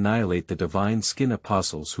completely annihilate the divine skin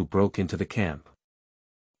apostles who broke into the camp.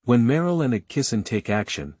 When Meryl and Agkissen take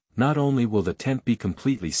action, not only will the tent be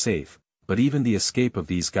completely safe, but even the escape of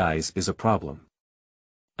these guys is a problem.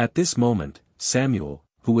 At this moment, Samuel,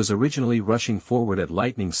 who was originally rushing forward at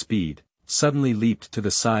lightning speed, suddenly leaped to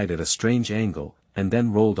the side at a strange angle, and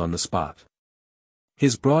then rolled on the spot.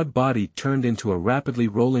 His broad body turned into a rapidly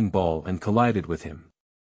rolling ball and collided with him.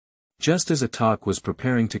 Just as Atak was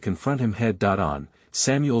preparing to confront him head-on,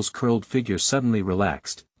 Samuel's curled figure suddenly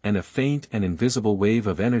relaxed, and a faint and invisible wave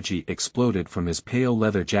of energy exploded from his pale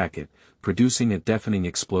leather jacket, producing a deafening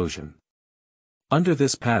explosion. Under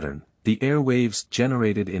this pattern, the air waves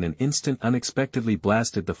generated in an instant unexpectedly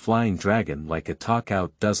blasted the flying dragon like Atak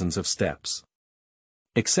out dozens of steps.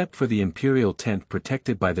 Except for the imperial tent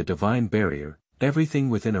protected by the divine barrier, everything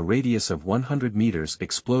within a radius of 100 meters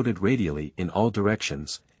exploded radially in all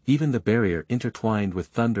directions, even the barrier intertwined with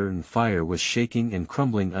thunder and fire was shaking and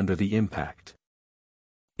crumbling under the impact.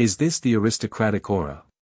 Is this the aristocratic aura?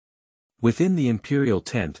 Within the imperial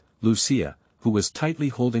tent, Lucia, who was tightly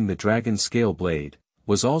holding the dragon's scale blade,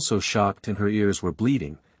 was also shocked and her ears were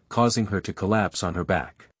bleeding, causing her to collapse on her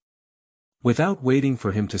back. Without waiting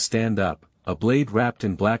for him to stand up, a blade wrapped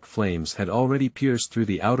in black flames had already pierced through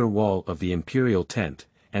the outer wall of the imperial tent,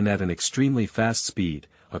 and at an extremely fast speed,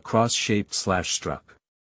 a cross-shaped slash struck.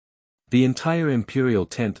 The entire imperial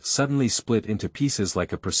tent suddenly split into pieces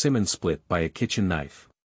like a persimmon split by a kitchen knife.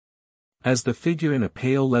 As the figure in a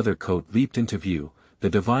pale leather coat leaped into view, the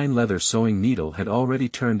divine leather sewing needle had already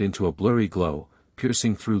turned into a blurry glow,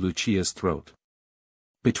 piercing through Lucia's throat.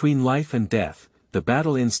 Between life and death, the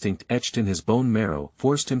battle instinct etched in his bone marrow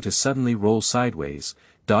forced him to suddenly roll sideways,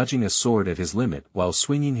 dodging a sword at his limit while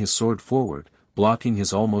swinging his sword forward, blocking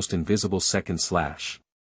his almost invisible second slash.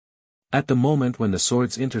 At the moment when the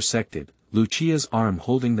swords intersected, Lucia's arm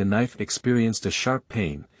holding the knife experienced a sharp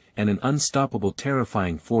pain, and an unstoppable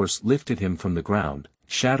terrifying force lifted him from the ground,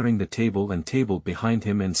 shattering the table and table behind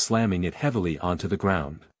him and slamming it heavily onto the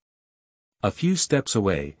ground. A few steps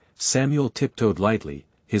away, Samuel tiptoed lightly,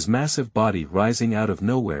 his massive body rising out of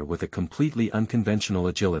nowhere with a completely unconventional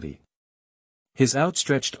agility. His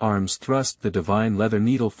outstretched arms thrust the divine leather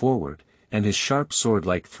needle forward, and his sharp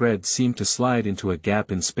sword-like thread seemed to slide into a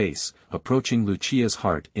gap in space, approaching Lucia's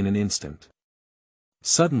heart in an instant.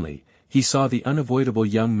 Suddenly, he saw the unavoidable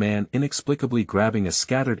young man inexplicably grabbing a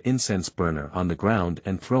scattered incense burner on the ground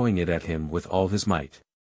and throwing it at him with all his might.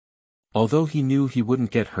 Although he knew he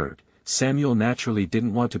wouldn't get hurt, Samuel naturally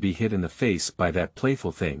didn't want to be hit in the face by that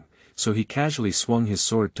playful thing, so he casually swung his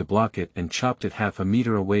sword to block it and chopped it half a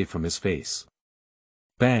meter away from his face.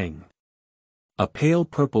 Bang! A pale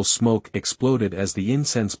purple smoke exploded as the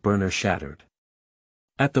incense burner shattered.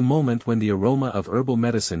 At the moment when the aroma of herbal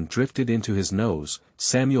medicine drifted into his nose,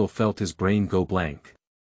 Samuel felt his brain go blank.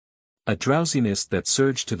 A drowsiness that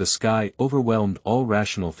surged to the sky overwhelmed all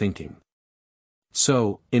rational thinking.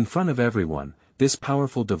 So, in front of everyone, this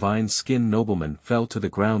powerful divine-skinned nobleman fell to the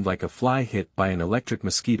ground like a fly hit by an electric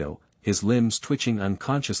mosquito, his limbs twitching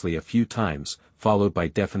unconsciously a few times, followed by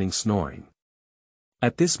deafening snoring.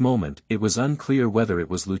 At this moment it was unclear whether it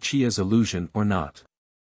was Lucia's illusion or not.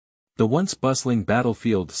 The once bustling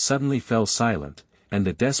battlefield suddenly fell silent, and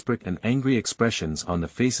the desperate and angry expressions on the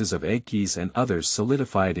faces of Egges and others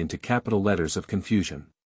solidified into capital letters of confusion.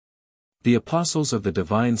 The apostles of the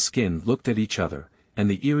divine skin looked at each other, and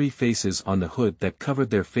the eerie faces on the hood that covered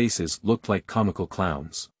their faces looked like comical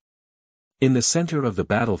clowns. In the center of the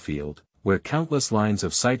battlefield, where countless lines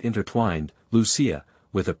of sight intertwined, Lucia,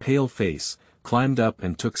 with a pale face, climbed up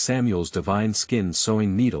and took Samuel's divine skin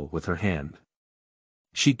sewing needle with her hand.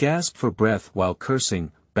 She gasped for breath while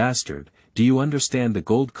cursing, "Bastard, do you understand the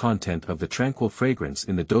gold content of the tranquil fragrance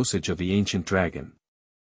in the dosage of the ancient dragon?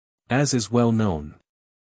 As is well known.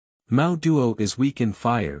 Mao Duo is weak in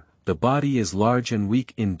fire, the body is large and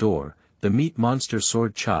weak in door, the meat monster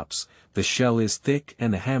sword chops, the shell is thick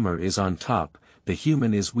and the hammer is on top, the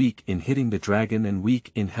human is weak in hitting the dragon and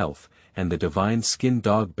weak in health, and the divine skin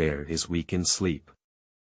dog bear is weak in sleep."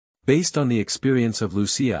 Based on the experience of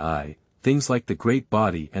Lucia things like the great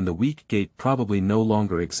body and the weak gait probably no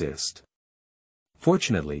longer exist.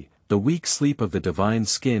 Fortunately, the weak sleep of the divine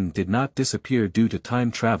skin did not disappear due to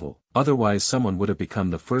time travel, otherwise someone would have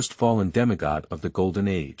become the first fallen demigod of the Golden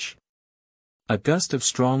Age. A gust of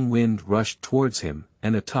strong wind rushed towards him,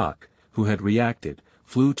 and Atak, who had reacted,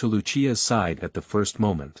 flew to Lucia's side at the first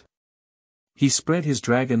moment. He spread his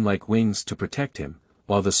dragon-like wings to protect him,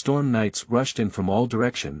 while the storm knights rushed in from all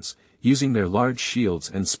directions, using their large shields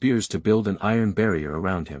and spears to build an iron barrier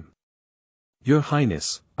around him. "Your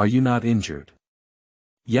Highness, are you not injured?"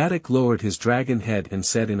 Yadak lowered his dragon head and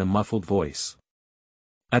said in a muffled voice.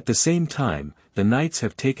 At the same time, the knights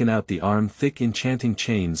have taken out the arm-thick enchanting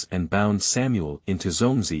chains and bound Samuel into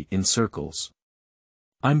Zongzi in circles.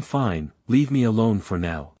 "I'm fine, leave me alone for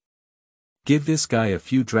now. Give this guy a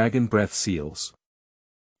few dragon breath seals."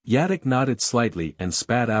 Yadak nodded slightly and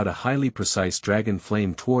spat out a highly precise dragon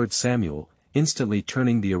flame toward Samuel, instantly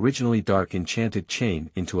turning the originally dark enchanted chain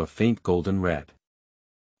into a faint golden red.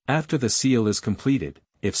 After the seal is completed,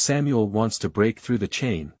 if Samuel wants to break through the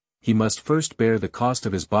chain, he must first bear the cost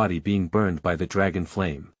of his body being burned by the dragon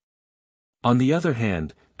flame. On the other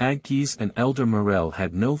hand, Agkis and Elder Morel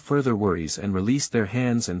had no further worries and released their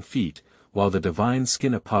hands and feet, while the divine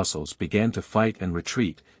skin apostles began to fight and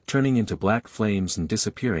retreat, turning into black flames and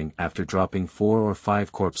disappearing after dropping 4 or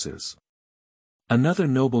 5 corpses. Another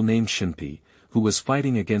noble named Shinpi, who was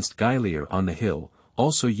fighting against Gylier on the hill,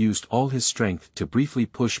 also used all his strength to briefly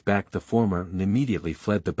push back the former and immediately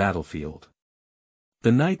fled the battlefield.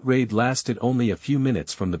 The night raid lasted only a few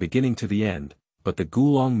minutes from the beginning to the end, but the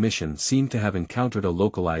Gulong mission seemed to have encountered a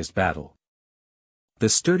localized battle. The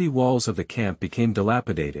sturdy walls of the camp became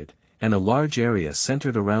dilapidated, and a large area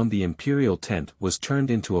centered around the imperial tent was turned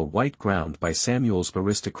into a white ground by Samuel's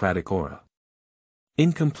aristocratic aura.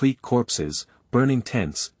 Incomplete corpses, burning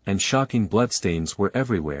tents, and shocking bloodstains were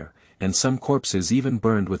everywhere, and some corpses even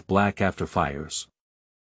burned with black after fires.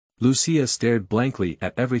 Lucia stared blankly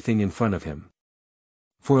at everything in front of him.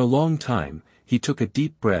 For a long time, he took a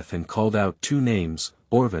deep breath and called out two names,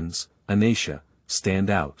 Orvans, Anacia, stand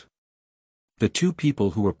out. The two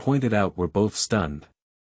people who were pointed out were both stunned.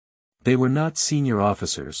 They were not senior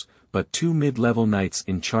officers, but two mid-level knights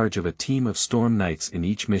in charge of a team of storm knights in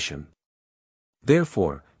each mission.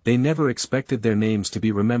 Therefore, they never expected their names to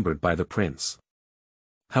be remembered by the prince.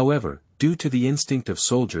 However, due to the instinct of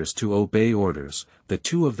soldiers to obey orders, the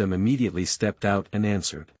two of them immediately stepped out and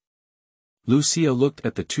answered. Lucia looked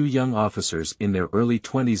at the two young officers in their early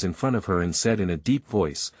 20s in front of her and said in a deep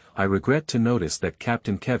voice, "I regret to notice that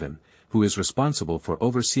Captain Kevin, who is responsible for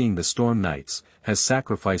overseeing the Storm Knights, has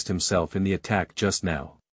sacrificed himself in the attack just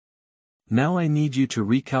now. Now I need you to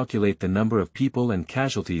recalculate the number of people and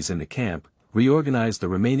casualties in the camp, reorganize the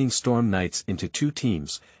remaining Storm Knights into two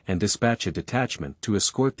teams, and dispatch a detachment to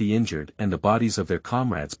escort the injured and the bodies of their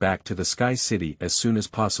comrades back to the Sky City as soon as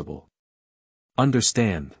possible."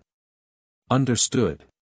 "Understand." "Understood."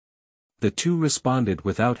 The two responded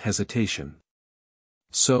without hesitation.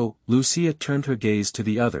 So, Lucia turned her gaze to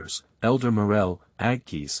the others, Elder Morel,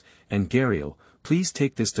 Agkis, and Gariel, "Please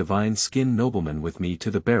take this divine skin nobleman with me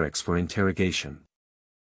to the barracks for interrogation.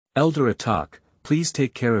 Elder Atak, please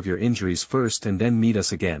take care of your injuries first and then meet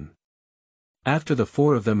us again." After the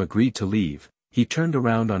four of them agreed to leave, he turned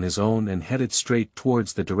around on his own and headed straight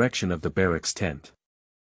towards the direction of the barracks tent.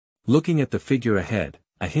 Looking at the figure ahead,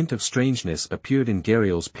 a hint of strangeness appeared in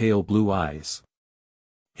Gariel's pale blue eyes.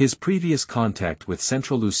 His previous contact with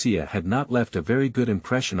Central Lucia had not left a very good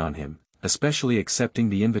impression on him, especially accepting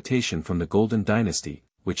the invitation from the Golden Dynasty,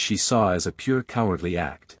 which she saw as a pure cowardly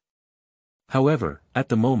act. However, at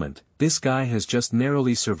the moment, this guy has just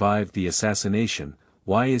narrowly survived the assassination,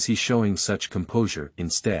 why is he showing such composure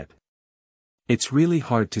instead? It's really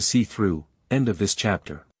hard to see through. End of this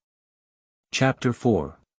chapter. Chapter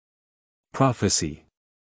 4. Prophecy.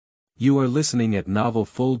 You are listening at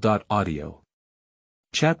novelfull.audio.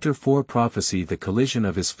 Chapter 4 Prophecy. The collision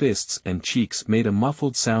of his fists and cheeks made a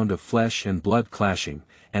muffled sound of flesh and blood clashing,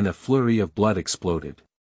 and a flurry of blood exploded.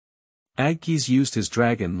 Agkis used his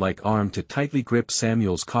dragon-like arm to tightly grip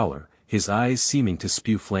Samuel's collar, his eyes seeming to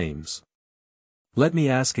spew flames. "Let me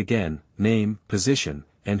ask again, name, position,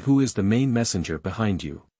 and who is the main messenger behind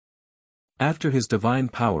you?" After his divine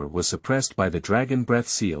power was suppressed by the dragon breath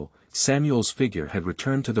seal, Samuel's figure had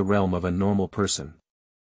returned to the realm of a normal person.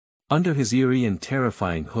 Under his eerie and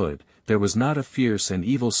terrifying hood, there was not a fierce and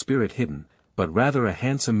evil spirit hidden, but rather a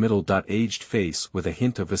handsome middle-aged face with a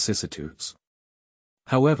hint of vicissitudes.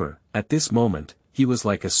 However, at this moment, he was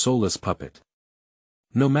like a soulless puppet.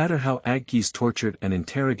 No matter how Agkis tortured and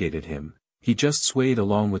interrogated him, he just swayed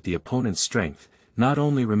along with the opponent's strength, not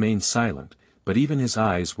only remained silent, but even his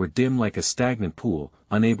eyes were dim like a stagnant pool,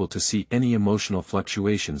 unable to see any emotional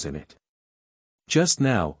fluctuations in it. Just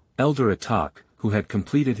now, Elder Atak, who had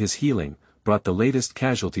completed his healing, brought the latest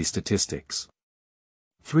casualty statistics.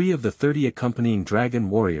 3 of the 30 accompanying dragon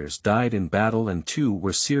warriors died in battle and 2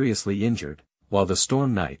 were seriously injured, while the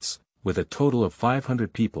Storm Knights, with a total of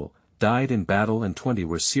 500 people, died in battle and 20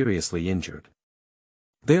 were seriously injured.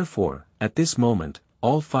 Therefore, at this moment,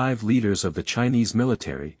 all 5 leaders of the Chinese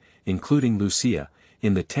military, including Lucia,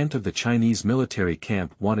 in the tent of the Chinese military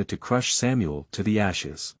camp wanted to crush Samuel to the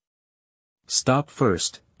ashes. "Stop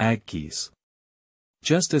first, Agkis."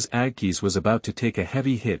 Just as Agkis was about to take a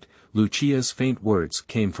heavy hit, Lucia's faint words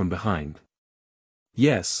came from behind.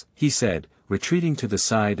 "Yes," he said, retreating to the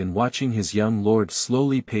side and watching his young lord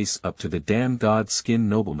slowly pace up to the demigod skin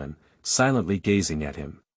nobleman, silently gazing at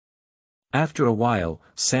him. After a while,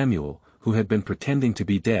 Samuel, who had been pretending to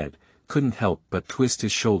be dead, couldn't help but twist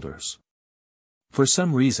his shoulders. For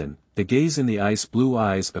some reason, the gaze in the ice-blue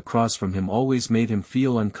eyes across from him always made him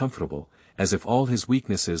feel uncomfortable, as if all his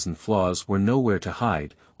weaknesses and flaws were nowhere to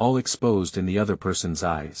hide, all exposed in the other person's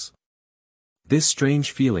eyes. This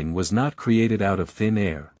strange feeling was not created out of thin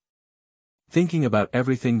air. Thinking about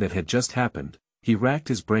everything that had just happened, he racked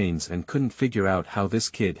his brains and couldn't figure out how this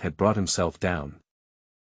kid had brought himself down.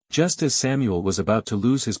 Just as Samuel was about to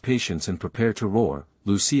lose his patience and prepare to roar,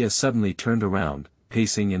 Lucia suddenly turned around,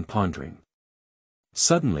 pacing and pondering.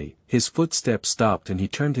 Suddenly, his footsteps stopped and he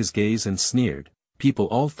turned his gaze and sneered. People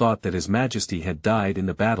all thought that His Majesty had died in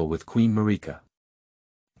the battle with Queen Marika.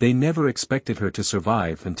 They never expected her to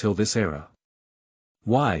survive until this era.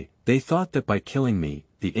 Why, they thought that by killing me,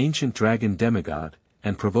 the ancient dragon demigod,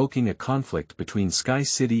 and provoking a conflict between Sky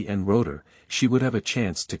City and Rotor, she would have a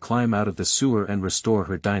chance to climb out of the sewer and restore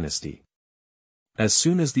her dynasty. As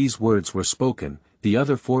soon as these words were spoken, the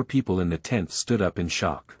other 4 people in the tent stood up in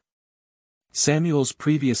shock. Samuel's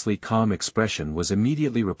previously calm expression was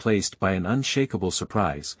immediately replaced by an unshakable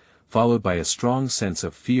surprise, followed by a strong sense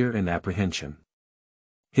of fear and apprehension.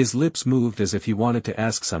 His lips moved as if he wanted to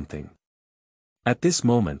ask something. At this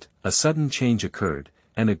moment, a sudden change occurred,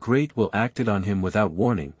 and a great will acted on him without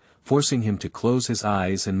warning, forcing him to close his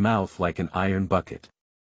eyes and mouth like an iron bucket.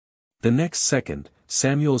 The next second,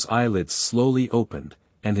 Samuel's eyelids slowly opened,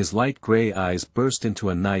 and his light gray eyes burst into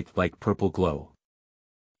a night-like purple glow.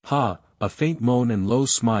 Ha! A faint moan and low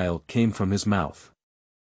smile came from his mouth.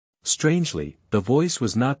 Strangely, the voice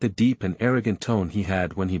was not the deep and arrogant tone he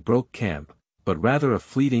had when he broke camp, but rather a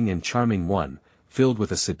fleeting and charming one, filled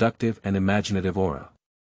with a seductive and imaginative aura.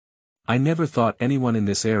 "I never thought anyone in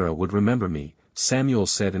this era would remember me," Samuel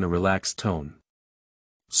said in a relaxed tone.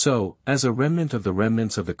 "So, as a remnant of the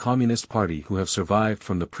remnants of the Communist Party who have survived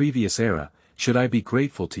from the previous era, should I be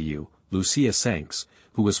grateful to you, Lucia Sanks,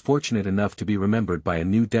 who was fortunate enough to be remembered by a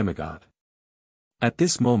new demigod." At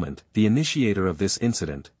this moment, the initiator of this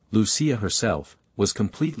incident, Lucia herself, was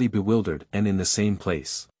completely bewildered and in the same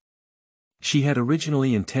place. She had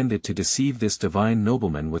originally intended to deceive this divine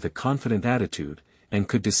nobleman with a confident attitude, and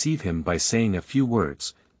could deceive him by saying a few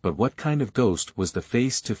words, but what kind of ghost was the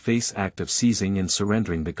face-to-face act of seizing and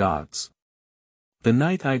surrendering the gods? The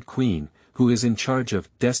night-eyed queen, who is in charge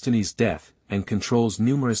of Destiny's Death, and controls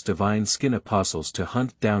numerous divine skin apostles to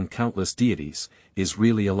hunt down countless deities, is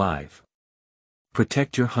really alive.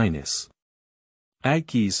 "Protect your highness."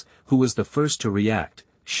 Agkis, who was the first to react,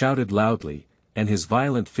 shouted loudly, and his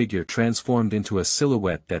violent figure transformed into a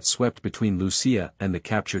silhouette that swept between Lucia and the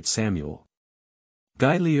captured Samuel.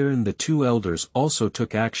 Gaelier and the 2 elders also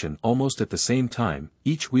took action almost at the same time,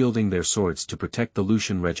 each wielding their swords to protect the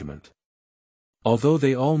Lucian regiment. Although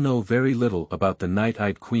they all know very little about the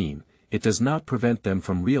night-eyed queen, it does not prevent them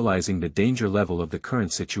from realizing the danger level of the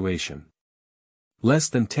current situation. Less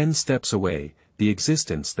than 10 steps away, the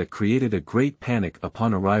existence that created a great panic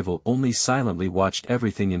upon arrival only silently watched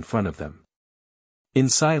everything in front of them. In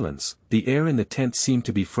silence, the air in the tent seemed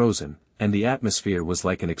to be frozen, and the atmosphere was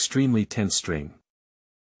like an extremely tense string.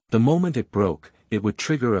 The moment it broke, it would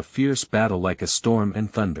trigger a fierce battle like a storm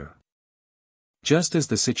and thunder. Just as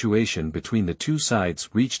the situation between the 2 sides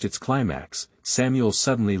reached its climax, Samuel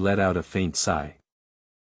suddenly let out a faint sigh.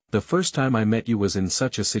 "The first time I met you was in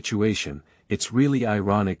such a situation, it's really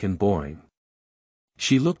ironic and boring."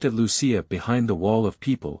 She looked at Lucia behind the wall of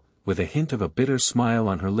people, with a hint of a bitter smile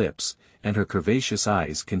on her lips, and her curvaceous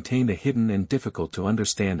eyes contained a hidden and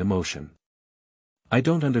difficult-to-understand emotion. "I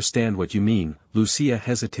don't understand what you mean," Lucia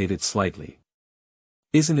hesitated slightly.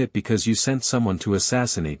 "Isn't it because you sent someone to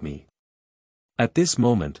assassinate me?" At this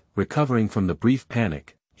moment, recovering from the brief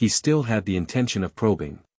panic, he still had the intention of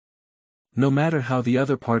probing. No matter how the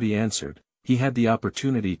other party answered, he had the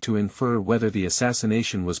opportunity to infer whether the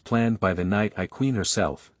assassination was planned by the Night-Eye Queen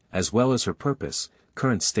herself, as well as her purpose,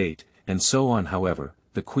 current state, and so on. However,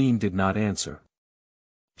 the Queen did not answer.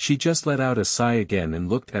 She just let out a sigh again and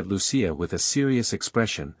looked at Lucia with a serious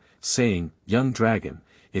expression, saying, "Young dragon,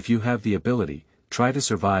 if you have the ability, try to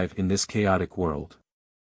survive in this chaotic world."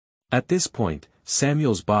 At this point,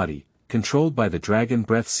 Samuel's body, controlled by the dragon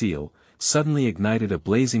breath seal, suddenly ignited a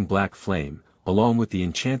blazing black flame, along with the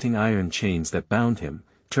enchanting iron chains that bound him,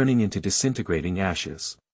 turning into disintegrating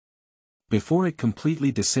ashes. Before it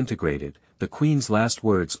completely disintegrated, the Queen's last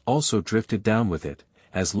words also drifted down with it,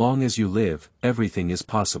 "As long as you live, everything is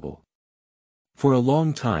possible." For a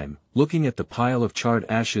long time, looking at the pile of charred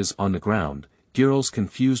ashes on the ground, Girl's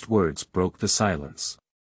confused words broke the silence.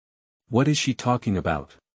 What is she talking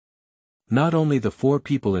about? Not only the 4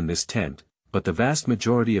 people in this tent, but the vast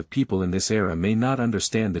majority of people in this era may not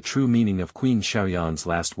understand the true meaning of Queen Xiaoyan's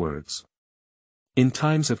last words. In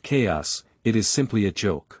times of chaos, it is simply a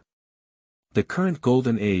joke. The current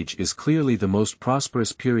Golden Age is clearly the most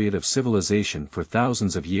prosperous period of civilization for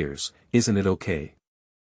thousands of years, isn't it okay?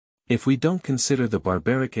 If we don't consider the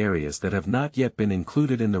barbaric areas that have not yet been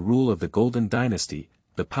included in the rule of the Golden Dynasty,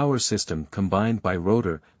 the power system combined by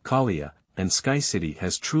Rotor, Kalia, and Sky City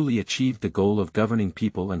has truly achieved the goal of governing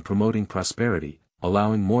people and promoting prosperity,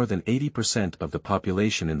 allowing more than 80% of the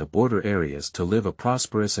population in the border areas to live a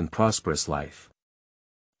prosperous life.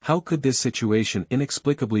 How could this situation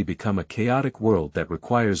inexplicably become a chaotic world that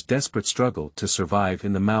requires desperate struggle to survive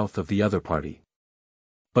in the mouth of the other party?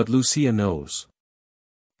 But Lucia knows.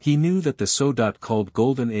 He knew that the so-called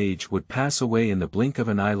Golden Age would pass away in the blink of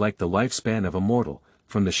an eye like the lifespan of a mortal,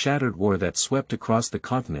 from the shattered war that swept across the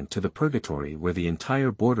continent to the purgatory where the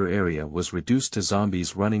entire border area was reduced to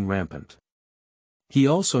zombies running rampant. He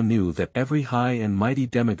also knew that every high and mighty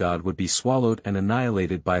demigod would be swallowed and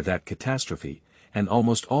annihilated by that catastrophe, and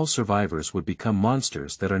almost all survivors would become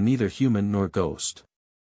monsters that are neither human nor ghost.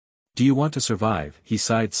 Do you want to survive? He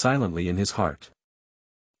sighed silently in his heart.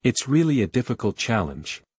 It's really a difficult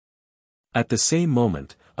challenge. At the same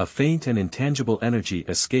moment, a faint and intangible energy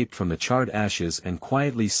escaped from the charred ashes and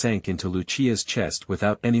quietly sank into Lucia's chest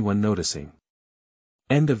without anyone noticing.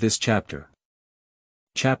 End of this chapter.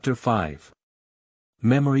 Chapter 5.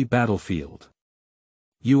 Memory Battlefield.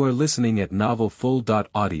 You are listening at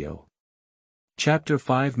novelfull.audio. Chapter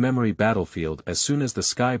 5 Memory Battlefield. As soon as the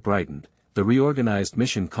sky brightened, the reorganized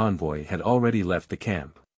mission convoy had already left the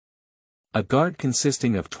camp. A guard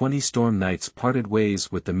consisting of 20 storm knights parted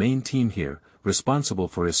ways with the main team here, responsible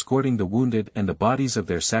for escorting the wounded and the bodies of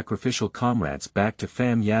their sacrificial comrades back to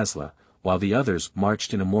Fam Yazla, while the others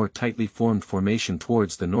marched in a more tightly formed formation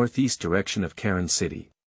towards the northeast direction of Karen City.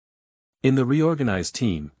 In the reorganized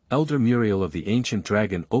team, Elder Muriel of the Ancient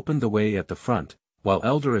Dragon opened the way at the front, while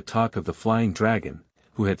Elder Atak of the Flying Dragon,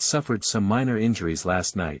 who had suffered some minor injuries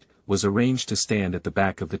last night, was arranged to stand at the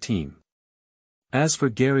back of the team. As for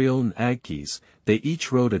Gariel and Agkis, they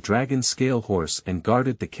each rode a dragon-scale horse and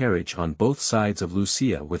guarded the carriage on both sides of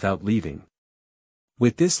Lucia without leaving.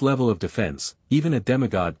 With this level of defense, even a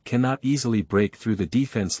demigod cannot easily break through the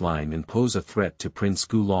defense line and pose a threat to Prince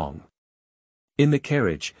Gulong. In the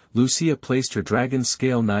carriage, Lucia placed her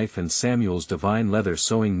dragon-scale knife and Samuel's divine leather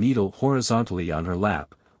sewing needle horizontally on her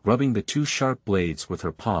lap, rubbing the two sharp blades with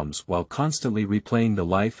her palms while constantly replaying the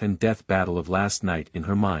life and death battle of last night in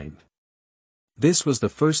her mind. This was the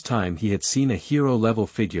first time he had seen a hero-level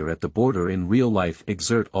figure at the border in real life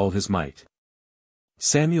exert all his might.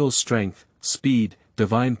 Samuel's strength, speed,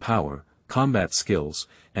 divine power, combat skills,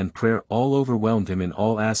 and prayer all overwhelmed him in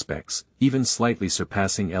all aspects, even slightly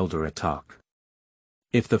surpassing Elder Atak.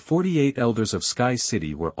 If the 48 elders of Sky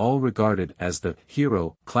City were all regarded as the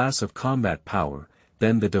hero class of combat power,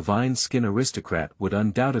 then the divine skin aristocrat would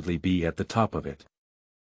undoubtedly be at the top of it.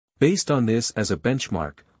 Based on this as a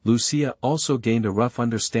benchmark, Lucia also gained a rough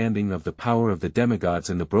understanding of the power of the demigods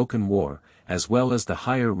in the Broken War, as well as the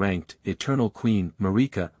higher-ranked Eternal Queen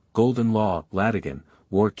Marika, Golden Law Latigan,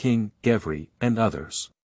 War King Gevry, and others.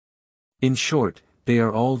 In short, they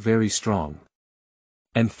are all very strong.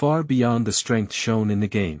 And far beyond the strength shown in the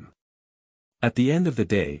game. At the end of the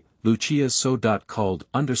day, Lucia's so-called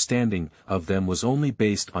understanding of them was only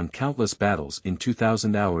based on countless battles in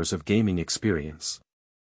 2,000 hours of gaming experience.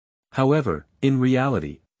 However, in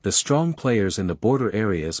reality, the strong players in the border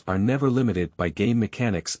areas are never limited by game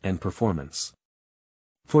mechanics and performance.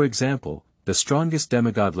 For example, the strongest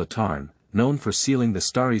demigod Latarn, known for sealing the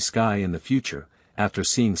starry sky in the future, after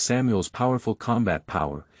seeing Samuel's powerful combat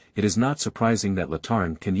power, it is not surprising that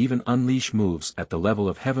Latarn can even unleash moves at the level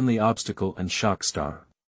of Heavenly Obstacle and Shock Star.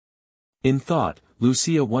 In thought,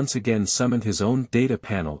 Lucia once again summoned his own data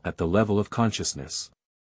panel at the level of consciousness.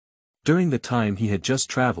 During the time he had just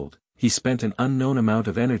traveled, he spent an unknown amount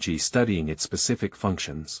of energy studying its specific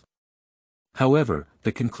functions. However,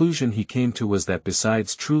 the conclusion he came to was that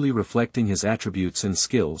besides truly reflecting his attributes and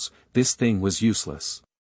skills, this thing was useless.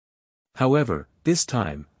 However, this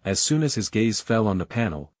time, as soon as his gaze fell on the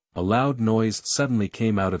panel, a loud noise suddenly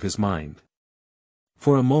came out of his mind.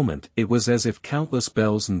 For a moment it was as if countless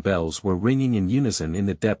bells and bells were ringing in unison in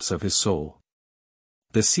the depths of his soul.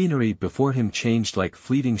 The scenery before him changed like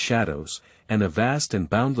fleeting shadows, and a vast and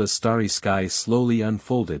boundless starry sky slowly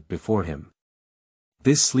unfolded before him.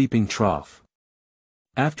 This sleeping trough.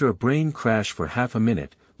 After a brain crash for half a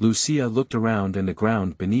minute, Lucia looked around and the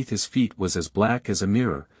ground beneath his feet was as black as a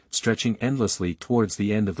mirror, stretching endlessly towards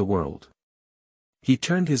the end of the world. He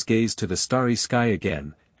turned his gaze to the starry sky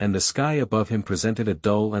again, and the sky above him presented a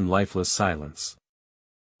dull and lifeless silence.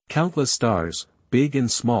 Countless stars, big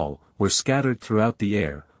and small, were scattered throughout the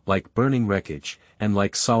air, like burning wreckage, and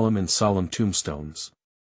like solemn tombstones.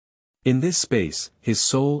 In this space, his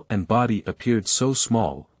soul and body appeared so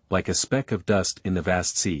small, like a speck of dust in the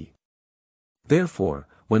vast sea. Therefore,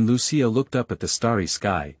 when Lucia looked up at the starry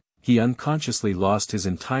sky, he unconsciously lost his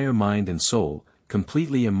entire mind and soul,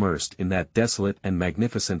 completely immersed in that desolate and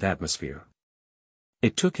magnificent atmosphere.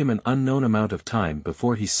 It took him an unknown amount of time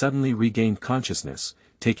before he suddenly regained consciousness,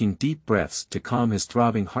 taking deep breaths to calm his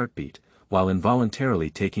throbbing heartbeat, while involuntarily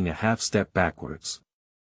taking a half-step backwards.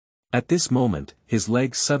 At this moment, his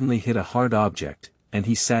leg suddenly hit a hard object, and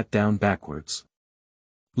he sat down backwards.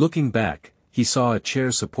 Looking back, he saw a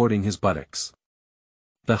chair supporting his buttocks.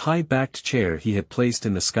 The high-backed chair he had placed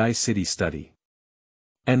in the Sky City study.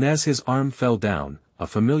 And as his arm fell down, a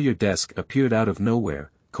familiar desk appeared out of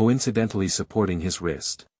nowhere, coincidentally supporting his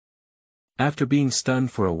wrist. After being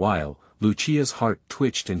stunned for a while, Lucia's heart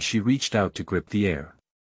twitched and she reached out to grip the air.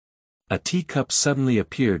 A teacup suddenly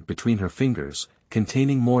appeared between her fingers,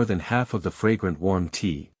 containing more than half of the fragrant warm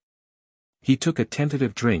tea. He took a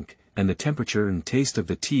tentative drink, and the temperature and taste of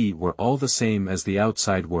the tea were all the same as the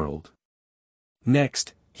outside world.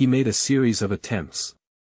 Next, he made a series of attempts.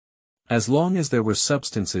 As long as there were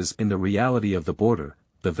substances in the reality of the border,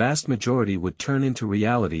 the vast majority would turn into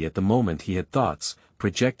reality at the moment he had thoughts,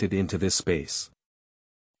 projected into this space.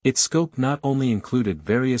 Its scope not only included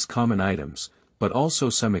various common items, but also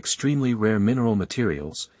some extremely rare mineral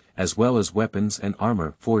materials, as well as weapons and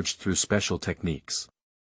armor forged through special techniques.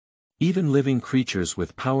 Even living creatures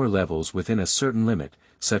with power levels within a certain limit,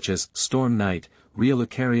 such as Storm Knight,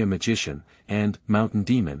 Realicaria Magician, and Mountain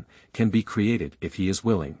Demon, can be created if he is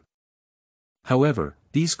willing. However,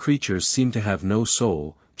 these creatures seem to have no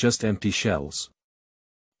soul, just empty shells.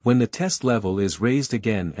 When the test level is raised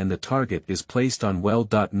again and the target is placed on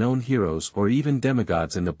well-known heroes or even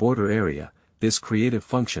demigods in the border area, this creative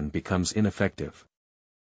function becomes ineffective.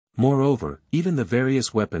 Moreover, even the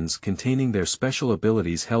various weapons containing their special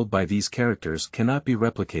abilities held by these characters cannot be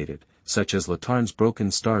replicated, such as Latarn's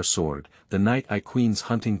Broken Star Sword, the Night Queen's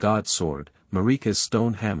Hunting God Sword, Marika's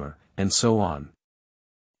Stone Hammer, and so on.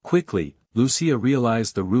 Quickly, Lucia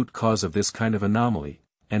realized the root cause of this kind of anomaly,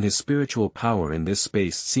 and his spiritual power in this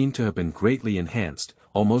space seemed to have been greatly enhanced,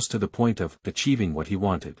 almost to the point of achieving what he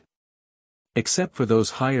wanted. Except for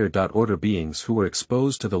those higher-order beings who were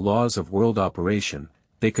exposed to the laws of world operation,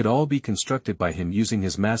 they could all be constructed by him using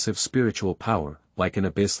his massive spiritual power, like an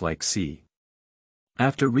abyss-like sea.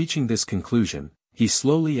 After reaching this conclusion, he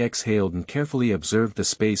slowly exhaled and carefully observed the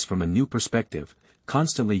space from a new perspective,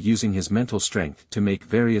 constantly using his mental strength to make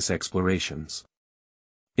various explorations.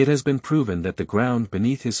 It has been proven that the ground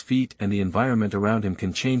beneath his feet and the environment around him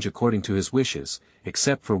can change according to his wishes,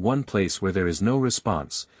 except for one place where there is no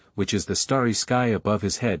response, which is the starry sky above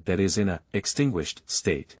his head that is in a extinguished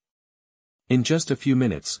state. In just a few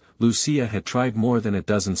minutes, Lucia had tried more than a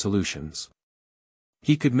dozen solutions.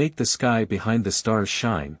 He could make the sky behind the stars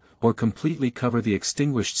shine, or completely cover the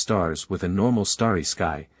extinguished stars with a normal starry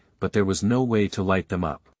sky, but there was no way to light them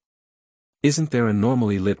up. "Isn't there a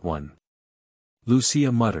normally lit one?"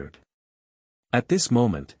 Lucia muttered. At this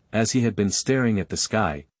moment, as he had been staring at the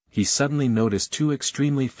sky, he suddenly noticed two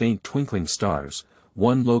extremely faint twinkling stars,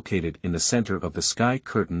 one located in the center of the sky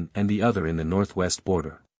curtain and the other in the northwest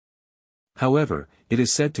border. However, it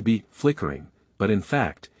is said to be flickering, but in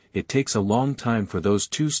fact, it takes a long time for those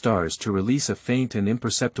two stars to release a faint and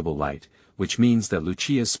imperceptible light, which means that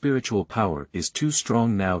Lucia's spiritual power is too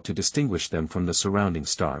strong now to distinguish them from the surrounding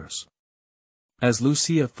stars. As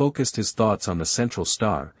Lucia focused his thoughts on the central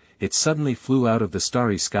star, it suddenly flew out of the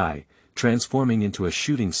starry sky, transforming into a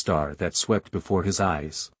shooting star that swept before his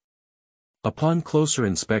eyes. Upon closer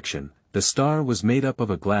inspection, the star was made up of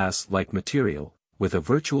a glass-like material, with a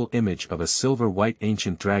virtual image of a silver-white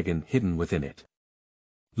ancient dragon hidden within it.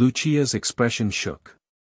 Lucia's expression shook.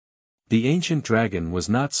 The ancient dragon was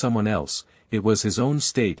not someone else, it was his own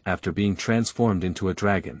state after being transformed into a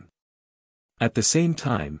dragon. At the same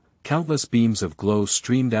time, countless beams of glow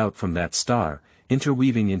streamed out from that star,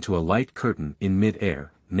 interweaving into a light curtain in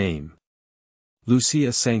mid-air. Name: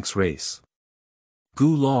 Lucia Sank's race.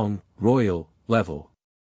 Gu Long, Royal, level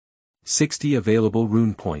 60 available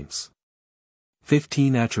rune points.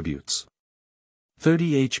 15 attributes.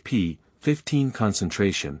 30 HP, 15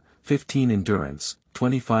 concentration, 15 endurance,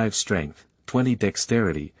 25 strength, 20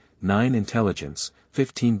 dexterity, 9 intelligence,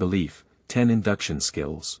 15 belief, 10 induction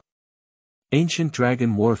skills. Ancient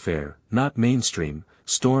Dragon Warfare, not mainstream,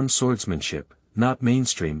 Storm Swordsmanship, not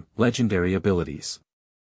mainstream, legendary abilities.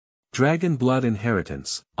 Dragon Blood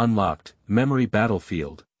Inheritance, unlocked, Memory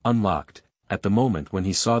Battlefield, unlocked. At the moment when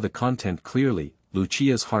he saw the content clearly,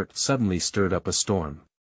 Lucia's heart suddenly stirred up a storm.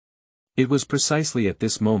 It was precisely at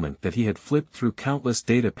this moment that he had flipped through countless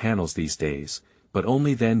data panels these days, but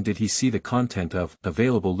only then did he see the content of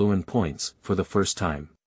available Luan points for the first time.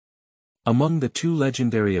 Among the two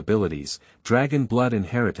legendary abilities, Dragon Blood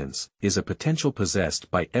Inheritance is a potential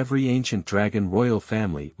possessed by every ancient dragon royal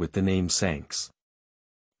family with the name Sanks.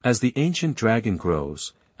 As the ancient dragon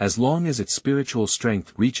grows, as long as its spiritual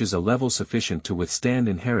strength reaches a level sufficient to withstand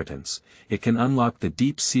inheritance, it can unlock the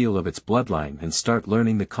deep seal of its bloodline and start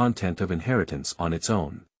learning the content of inheritance on its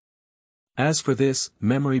own. As for this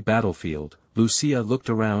memory battlefield, Lucia looked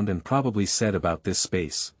around and probably said about this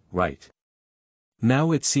space, right.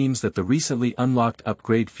 Now it seems that the recently unlocked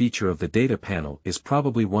upgrade feature of the data panel is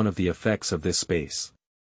probably one of the effects of this space.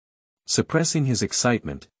 Suppressing his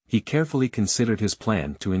excitement, he carefully considered his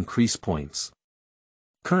plan to increase points.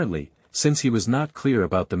 Currently, since he was not clear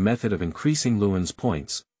about the method of increasing Lewin's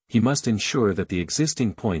points, he must ensure that the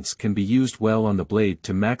existing points can be used well on the blade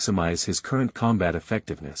to maximize his current combat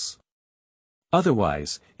effectiveness.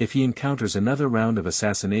 Otherwise, if he encounters another round of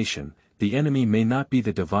assassination, the enemy may not be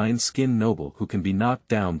the divine skin noble who can be knocked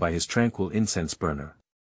down by his tranquil incense burner.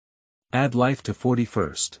 Add life to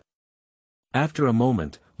 41st. After a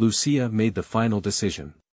moment, Lucia made the final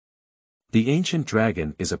decision. The ancient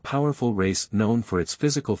dragon is a powerful race known for its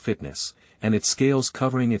physical fitness, and its scales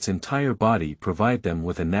covering its entire body provide them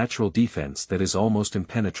with a natural defense that is almost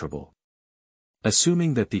impenetrable.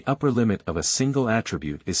 Assuming that the upper limit of a single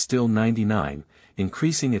attribute is still 99,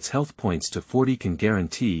 increasing its health points to 40 can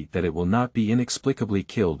guarantee that it will not be inexplicably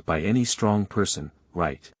killed by any strong person,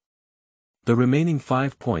 right? The remaining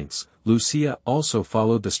 5 points, Lucia also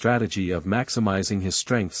followed the strategy of maximizing his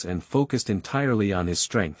strengths and focused entirely on his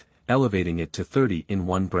strength, elevating it to 30 in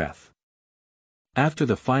one breath. After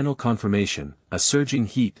the final confirmation, a surging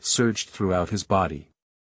heat surged throughout his body.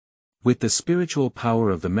 With the spiritual power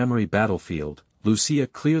of the memory battlefield, Lucia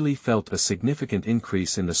clearly felt a significant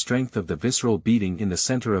increase in the strength of the visceral beating in the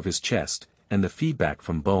center of his chest, and the feedback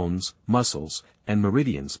from bones, muscles, and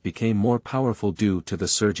meridians became more powerful due to the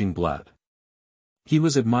surging blood. He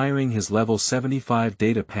was admiring his level 75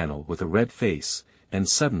 data panel with a red face, and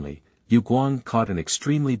suddenly, Yu Guang caught an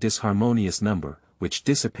extremely disharmonious number, which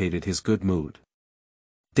dissipated his good mood.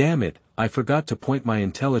 Damn it, I forgot to point my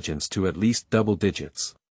intelligence to at least double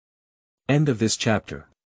digits. End of this chapter.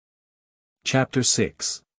 Chapter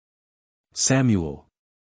 6. Samuel.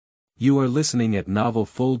 You are listening at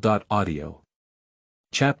novelfull.audio.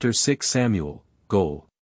 Chapter 6 Samuel, Goal.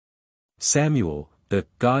 Samuel, the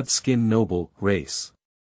God-Skin Noble race.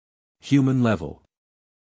 Human level.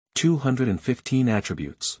 215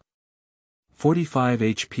 attributes. 45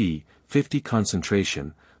 HP, 50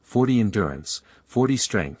 concentration, 40 endurance, 40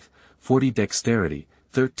 strength, 40 dexterity,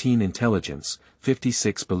 13 intelligence,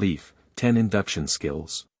 56 belief, 10 induction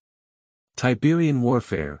skills. Tiberian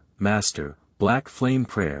Warfare, Master, Black Flame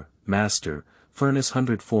Prayer, Master, Furnace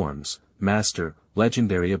 100 Forms, Master,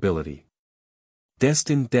 Legendary Ability.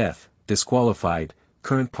 Destined Death, Disqualified,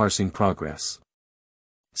 Current Parsing Progress.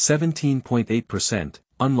 17.8%,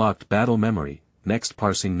 Unlocked Battle Memory, Next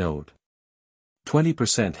Parsing Node.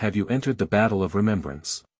 20% Have you entered the Battle of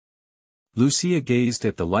Remembrance? Lucia gazed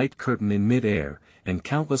at the light curtain in mid-air, and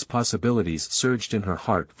countless possibilities surged in her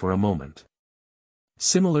heart for a moment.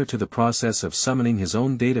 Similar to the process of summoning his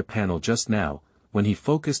own data panel just now, when he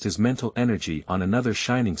focused his mental energy on another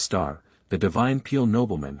shining star, the divine peel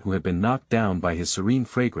nobleman who had been knocked down by his serene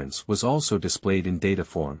fragrance was also displayed in data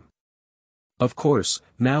form. Of course,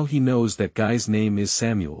 now he knows that guy's name is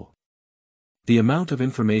Samuel. The amount of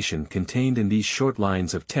information contained in these short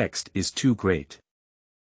lines of text is too great.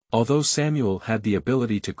 Although Samuel had the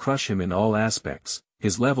ability to crush him in all aspects,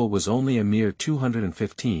 his level was only a mere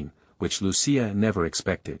 215, which Lucia never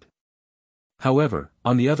expected. However,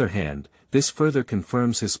 on the other hand, this further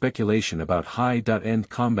confirms his speculation about high-end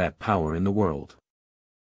combat power in the world.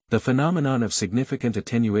 The phenomenon of significant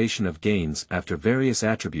attenuation of gains after various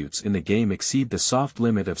attributes in the game exceed the soft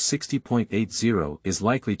limit of 60.80 is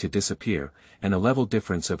likely to disappear, and a level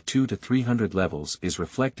difference of 200 to 300 levels is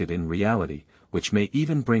reflected in reality, which may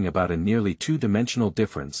even bring about a nearly two-dimensional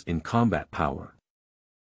difference in combat power.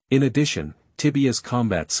 In addition, Tibia's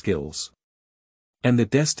combat skills. And the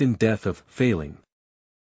destined death of failing.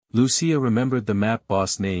 Lucia remembered the map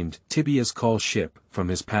boss named Tibia's call ship from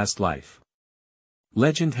his past life.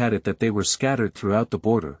 Legend had it that they were scattered throughout the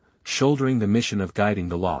border, shouldering the mission of guiding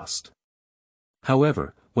the lost.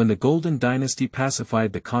 However, when the Golden Dynasty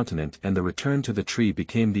pacified the continent and the return to the tree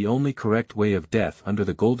became the only correct way of death under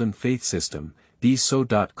the Golden Faith system, these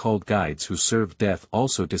so-called guides who served death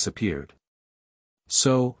also disappeared.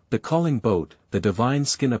 So, the Calling Boat, the Divine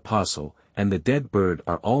Skin Apostle, and the Dead Bird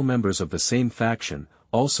are all members of the same faction,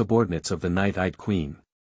 all subordinates of the Night-Eyed Queen.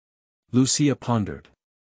 Lucia pondered.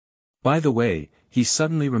 By the way, he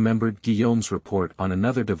suddenly remembered Guillaume's report on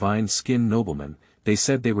another divine skin nobleman. They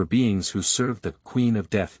said they were beings who served the Queen of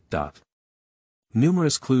Death.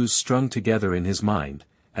 Numerous clues strung together in his mind,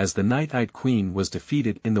 as the Night-Eyed Queen was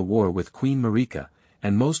defeated in the war with Queen Marika,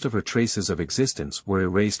 and most of her traces of existence were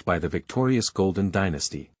erased by the victorious Golden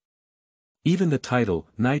Dynasty. Even the title,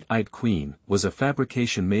 Night-Eyed Queen, was a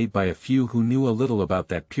fabrication made by a few who knew a little about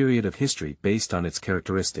that period of history based on its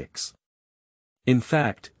characteristics. In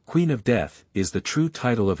fact, Queen of Death is the true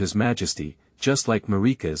title of His Majesty, just like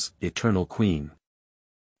Marika's, Eternal Queen.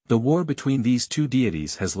 The war between these two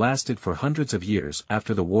deities has lasted for hundreds of years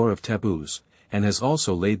after the War of Taboos, and has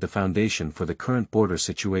also laid the foundation for the current border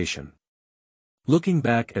situation. Looking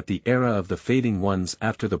back at the era of the Fading Ones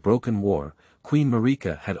after the Broken War, Queen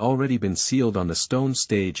Marika had already been sealed on the stone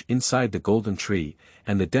stage inside the Golden Tree,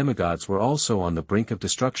 and the demigods were also on the brink of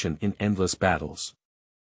destruction in endless battles.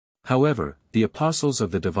 However, the apostles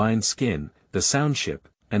of the divine skin, the Soundship,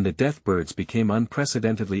 and the Deathbirds became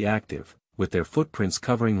unprecedentedly active, with their footprints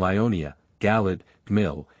covering Lyonia, Galad,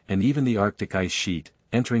 Gmil, and even the Arctic ice sheet,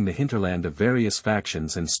 entering the hinterland of various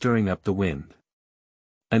factions and stirring up the wind.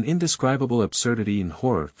 An indescribable absurdity and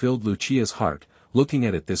horror filled Lucia's heart. Looking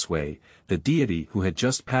at it this way, the deity who had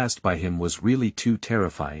just passed by him was really too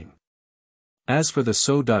terrifying. As for the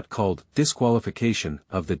so-called disqualification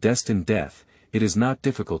of the destined death, it is not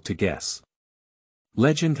difficult to guess.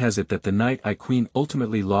 Legend has it that the Night-Eye Queen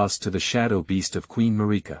ultimately lost to the shadow beast of Queen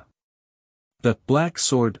Marika. The Black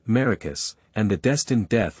Sword, Maricus, and the destined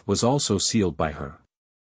death was also sealed by her.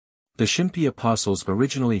 The Shimpi apostles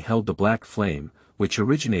originally held the Black Flame, which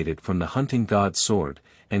originated from the hunting god sword,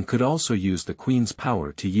 and could also use the Queen's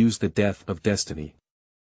power to use the Death of Destiny.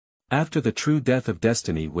 After the true Death of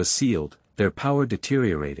Destiny was sealed, their power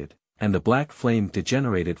deteriorated, and the Black Flame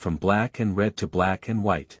degenerated from black and red to black and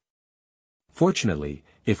white. Fortunately,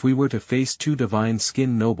 if we were to face two divine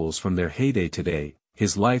skin nobles from their heyday today,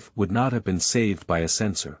 his life would not have been saved by a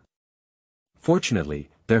censor. Fortunately,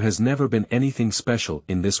 there has never been anything special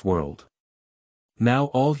in this world. Now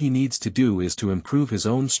all he needs to do is to improve his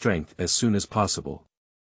own strength as soon as possible.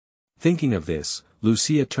 Thinking of this,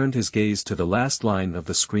 Lucia turned his gaze to the last line of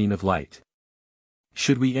the screen of light.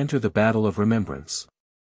 Should we enter the battle of remembrance?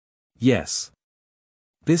 Yes.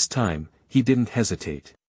 This time, he didn't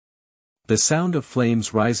hesitate. The sound of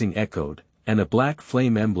flames rising echoed, and a black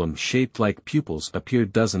flame emblem shaped like pupils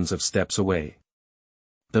appeared dozens of steps away.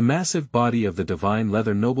 The massive body of the divine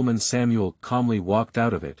leather nobleman Samuel calmly walked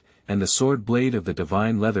out of it, and the sword blade of the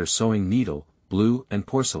divine leather sewing needle, blue and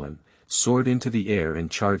porcelain, soared into the air and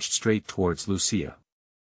charged straight towards Lucia.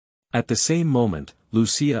 At the same moment,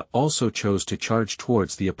 Lucia also chose to charge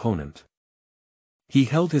towards the opponent. He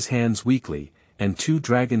held his hands weakly, and two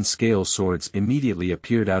dragon scale swords immediately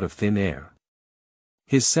appeared out of thin air.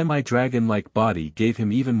 His semi-dragon-like body gave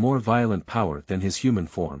him even more violent power than his human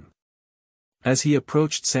form. As he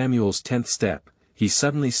approached Samuel's 10th step, he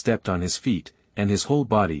suddenly stepped on his feet, and his whole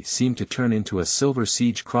body seemed to turn into a silver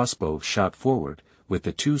siege crossbow shot forward, with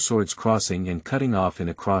the two swords crossing and cutting off in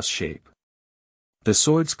a cross shape. The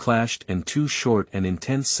swords clashed and two short and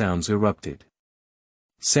intense sounds erupted.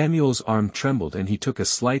 Samuel's arm trembled and he took a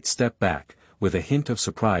slight step back, with a hint of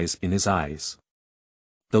surprise in his eyes.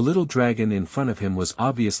 The little dragon in front of him was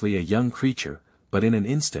obviously a young creature, but in an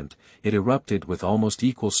instant, it erupted with almost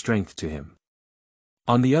equal strength to him.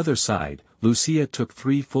 On the other side, Lucia took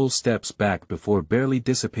 3 full steps back before barely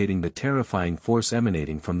dissipating the terrifying force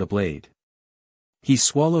emanating from the blade. He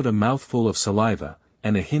swallowed a mouthful of saliva,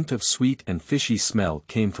 and a hint of sweet and fishy smell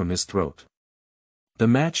came from his throat. The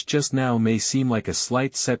match just now may seem like a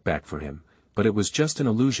slight setback for him, but it was just an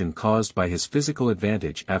illusion caused by his physical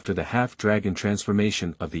advantage after the half-dragon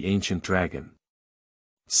transformation of the ancient dragon.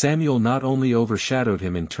 Samuel not only overshadowed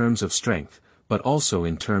him in terms of strength, but also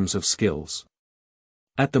in terms of skills.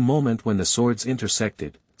 At the moment when the swords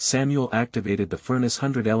intersected, Samuel activated the Furnace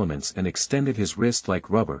 100 elements and extended his wrist like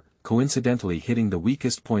rubber, coincidentally hitting the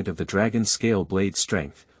weakest point of the dragon's scale blade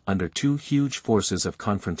strength. Under 2 huge forces of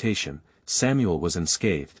confrontation, Samuel was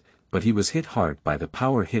unscathed, but he was hit hard by the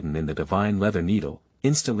power hidden in the divine leather needle,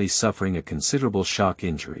 instantly suffering a considerable shock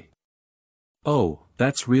injury. Oh,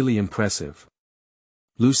 that's really impressive.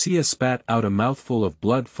 Lucia spat out a mouthful of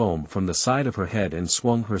blood foam from the side of her head and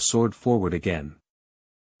swung her sword forward again.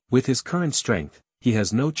 With his current strength, he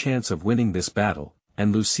has no chance of winning this battle,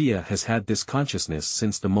 and Lucia has had this consciousness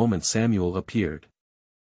since the moment Samuel appeared.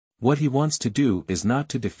 What he wants to do is not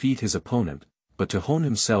to defeat his opponent, but to hone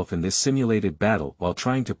himself in this simulated battle while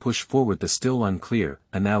trying to push forward the still unclear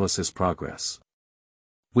analysis progress.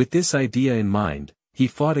 With this idea in mind, he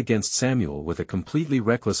fought against Samuel with a completely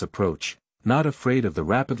reckless approach, not afraid of the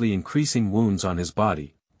rapidly increasing wounds on his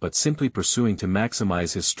body, but simply pursuing to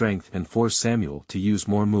maximize his strength and force Samuel to use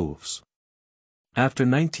more moves. After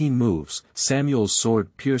 19 moves, Samuel's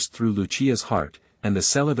sword pierced through Lucia's heart, and the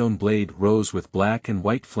Celadon blade rose with black and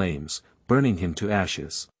white flames, burning him to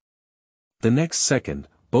ashes. The next second,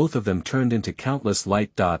 both of them turned into countless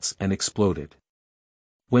light dots and exploded.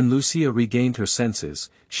 When Lucia regained her senses,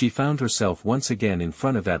 she found herself once again in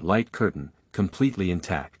front of that light curtain, completely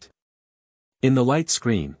intact. In the light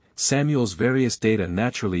screen, Samuel's various data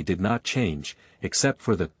naturally did not change, except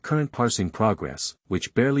for the current parsing progress,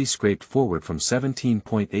 which barely scraped forward from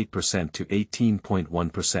 17.8% to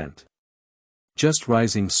 18.1%. Just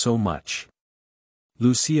rising so much.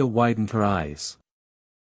 Lucia widened her eyes.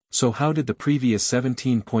 So how did the previous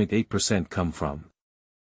 17.8% come from?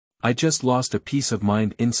 I just lost a peace of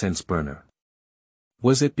mind incense burner.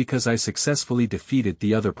 Was it because I successfully defeated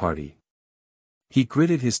the other party? He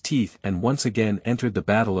gritted his teeth and once again entered the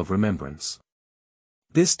battle of remembrance.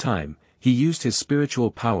 This time, he used his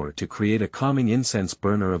spiritual power to create a calming incense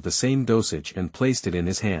burner of the same dosage and placed it in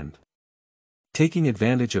his hand. Taking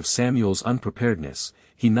advantage of Samuel's unpreparedness,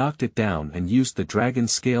 he knocked it down and used the dragon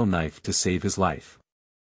scale knife to save his life.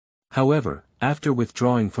 However, after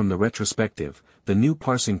withdrawing from the retrospective, the new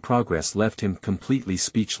parsing progress left him completely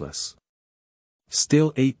speechless.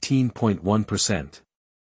 Still 18.1%.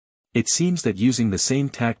 It seems that using the same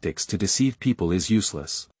tactics to deceive people is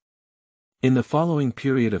useless. In the following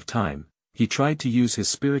period of time, he tried to use his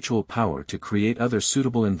spiritual power to create other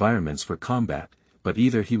suitable environments for combat, but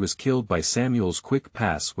either he was killed by Samuel's quick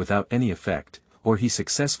pass without any effect, or he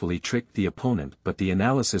successfully tricked the opponent but the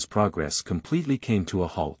analysis progress completely came to a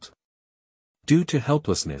halt. Due to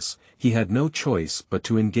helplessness, he had no choice but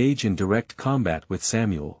to engage in direct combat with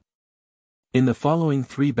Samuel. In the following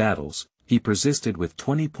 3 battles, he persisted with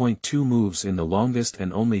 20.2 moves in the longest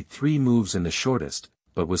and only 3 moves in the shortest,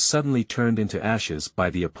 but was suddenly turned into ashes by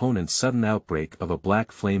the opponent's sudden outbreak of a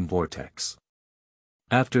black flame vortex.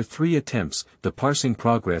 After 3 attempts, the parsing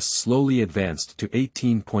progress slowly advanced to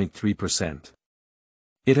 18.3%.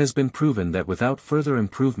 It has been proven that without further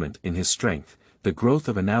improvement in his strength, the growth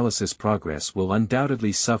of analysis progress will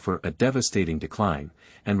undoubtedly suffer a devastating decline,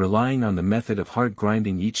 and relying on the method of hard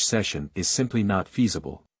grinding each session is simply not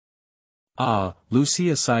feasible. Ah,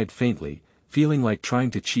 Lucia sighed faintly, feeling like trying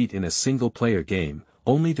to cheat in a single-player game,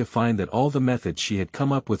 only to find that all the methods she had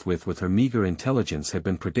come up with her meager intelligence had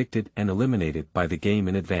been predicted and eliminated by the game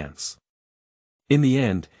in advance. In the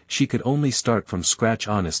end, she could only start from scratch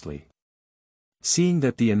honestly. Seeing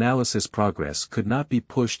that the analysis progress could not be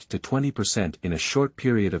pushed to 20% in a short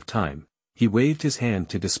period of time, he waved his hand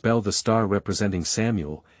to dispel the star representing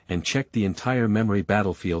Samuel, and checked the entire memory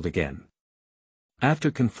battlefield again. After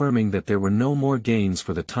confirming that there were no more gains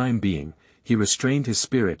for the time being, he restrained his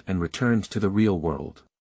spirit and returned to the real world.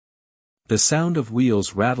 The sound of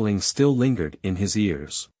wheels rattling still lingered in his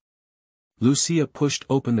ears. Lucia pushed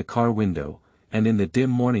open the car window, and in the dim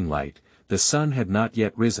morning light, the sun had not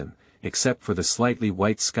yet risen, except for the slightly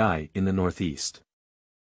white sky in the northeast.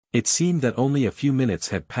 It seemed that only a few minutes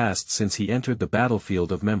had passed since he entered the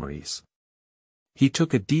battlefield of memories. He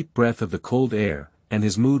took a deep breath of the cold air, and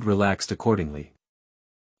his mood relaxed accordingly.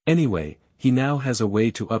 Anyway, he now has a way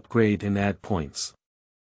to upgrade and add points.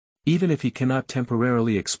 Even if he cannot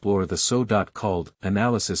temporarily explore the so-called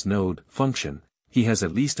analysis node function, he has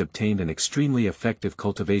at least obtained an extremely effective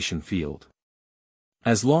cultivation field.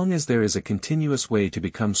 As long as there is a continuous way to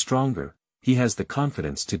become stronger, he has the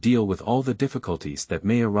confidence to deal with all the difficulties that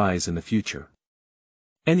may arise in the future.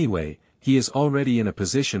 Anyway, he is already in a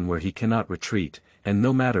position where he cannot retreat, and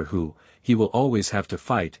no matter who, he will always have to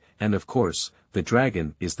fight, and of course, the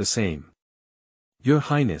dragon is the same. Your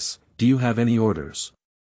Highness, do you have any orders?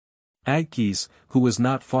 Agkis, who was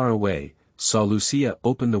not far away, saw Lucia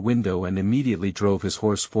open the window and immediately drove his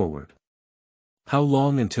horse forward. How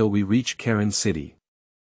long until we reach Karen City?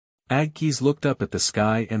 Agkis looked up at the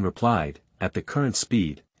sky and replied, at the current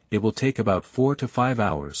speed, it will take about 4 to 5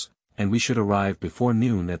 hours, and we should arrive before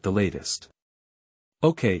noon at the latest.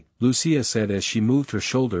 Okay, Lucia said as she moved her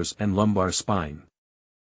shoulders and lumbar spine.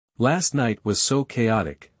 Last night was so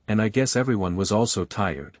chaotic, and I guess everyone was also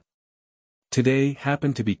tired. Today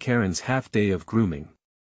happened to be Karen's half-day of grooming.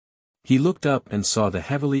 He looked up and saw the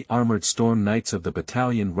heavily armored storm knights of the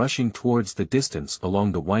battalion rushing towards the distance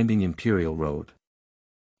along the winding Imperial Road.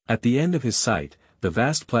 At the end of his sight, the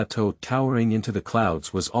vast plateau towering into the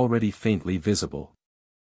clouds was already faintly visible.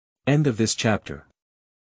 End of this chapter.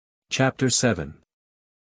 Chapter 7.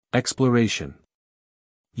 Exploration.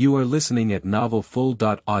 You are listening at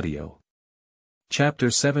novelfull.audio.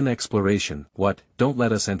 Chapter 7 Exploration. What, don't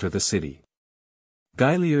let us enter the city.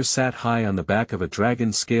 Gylier sat high on the back of a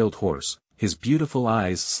dragon-scaled horse, his beautiful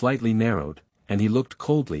eyes slightly narrowed, and he looked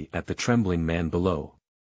coldly at the trembling man below.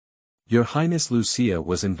 Your Highness Lucia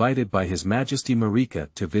was invited by His Majesty Marika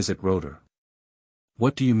to visit Rotor.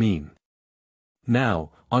 What do you mean?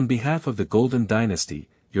 Now, on behalf of the Golden Dynasty,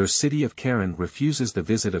 your city of Karen refuses the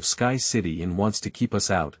visit of Sky City and wants to keep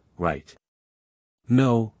us out, right?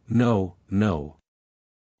 No, no, no.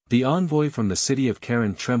 The envoy from the city of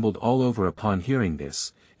Karen trembled all over upon hearing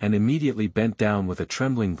this, and immediately bent down with a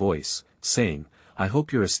trembling voice, saying, I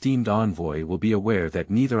hope your esteemed envoy will be aware that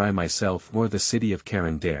neither I myself nor the city of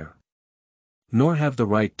Karen dare, nor have the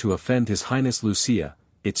right to offend His Highness Lucia.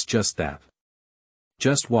 It's just that.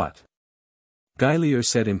 Just what? Gaelier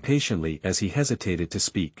said impatiently as he hesitated to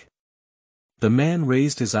speak. The man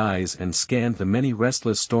raised his eyes and scanned the many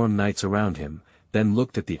restless storm nights around him, then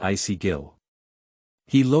looked at the icy gill.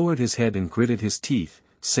 He lowered his head and gritted his teeth,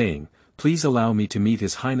 saying, Please allow me to meet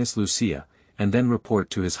His Highness Lucia, and then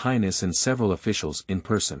report to His Highness and several officials in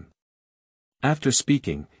person. After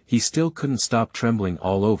speaking, he still couldn't stop trembling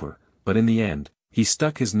all over, but in the end, he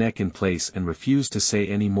stuck his neck in place and refused to say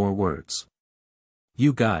any more words.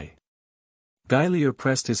 You Guy. Gaelier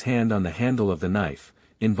pressed his hand on the handle of the knife,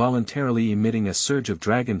 involuntarily emitting a surge of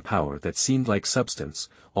dragon power that seemed like substance,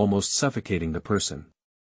 almost suffocating the person.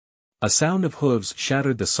 A sound of hooves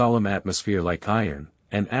shattered the solemn atmosphere like iron,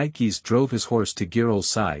 and Agkis drove his horse to Girol's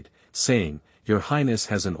side, saying, Your Highness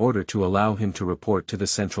has an order to allow him to report to the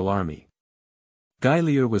Central Army.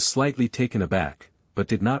 Gaelier was slightly taken aback, but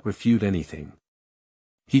did not refute anything.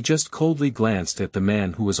 He just coldly glanced at the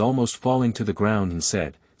man who was almost falling to the ground and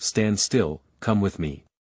said, Stand still, come with me.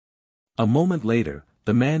 A moment later,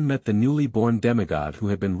 the man met the newly born demigod who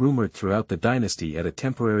had been rumored throughout the dynasty at a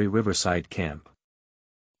temporary riverside camp.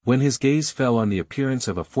 When his gaze fell on the appearance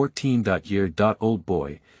of a 14-year-old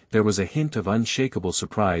boy, there was a hint of unshakable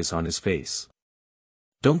surprise on his face.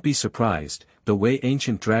 Don't be surprised, the way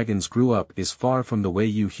ancient dragons grew up is far from the way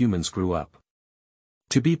you humans grew up.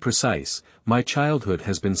 To be precise, my childhood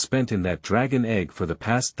has been spent in that dragon egg for the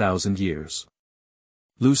past 1,000 years.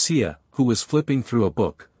 Lucia, who was flipping through a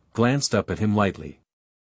book, glanced up at him lightly.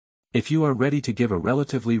 If you are ready to give a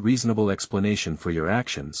relatively reasonable explanation for your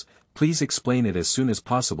actions, please explain it as soon as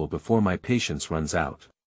possible before my patience runs out.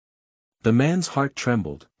 The man's heart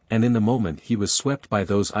trembled, and in the moment he was swept by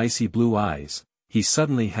those icy blue eyes, he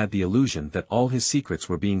suddenly had the illusion that all his secrets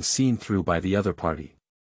were being seen through by the other party.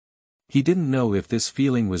 He didn't know if this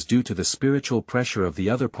feeling was due to the spiritual pressure of the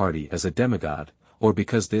other party as a demigod, or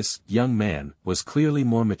because this young man was clearly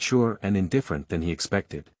more mature and indifferent than he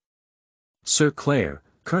expected. Sir Clare,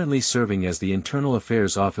 currently serving as the Internal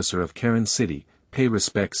Affairs Officer of Karen City, pay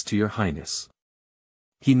respects to your Highness.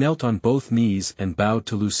 He knelt on both knees and bowed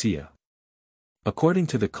to Lucia. According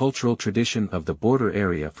to the cultural tradition of the border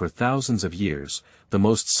area for thousands of years, the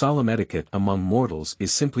most solemn etiquette among mortals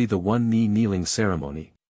is simply the one-knee kneeling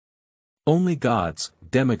ceremony. Only gods,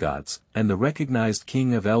 demigods, and the recognized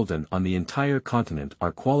king of Eldon on the entire continent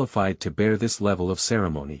are qualified to bear this level of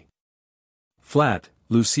ceremony. Flat,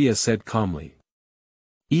 Lucia said calmly.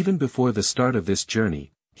 Even before the start of this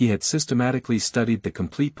journey, he had systematically studied the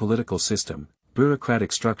complete political system,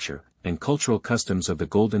 bureaucratic structure, and cultural customs of the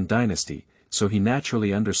Golden Dynasty, so he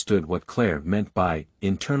naturally understood what Clare meant by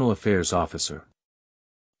internal affairs officer.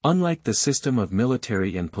 Unlike the system of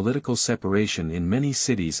military and political separation in many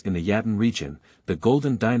cities in the Yatan region, the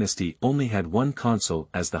Golden Dynasty only had one consul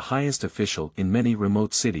as the highest official in many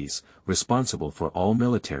remote cities, responsible for all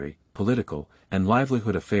military, political, and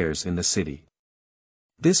livelihood affairs in the city.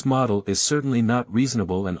 This model is certainly not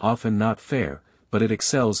reasonable and often not fair, but it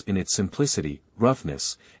excels in its simplicity,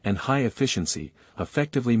 roughness, and high efficiency,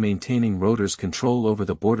 effectively maintaining Roder's control over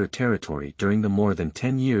the border territory during the more than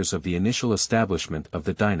 10 years of the initial establishment of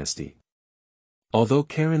the dynasty. Although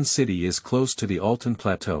Karen City is close to the Altan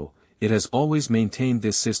Plateau, it has always maintained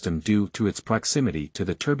this system due to its proximity to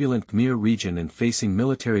the turbulent Khmer region and facing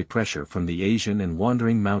military pressure from the Asian and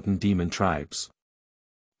wandering mountain demon tribes.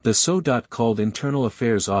 The so-called internal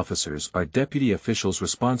affairs officers are deputy officials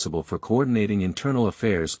responsible for coordinating internal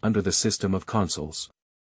affairs under the system of consuls.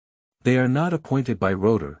 They are not appointed by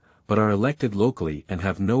Roder, but are elected locally and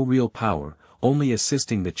have no real power, only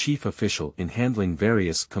assisting the chief official in handling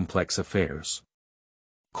various complex affairs.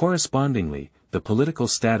 Correspondingly, the political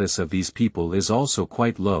status of these people is also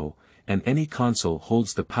quite low, and any consul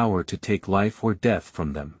holds the power to take life or death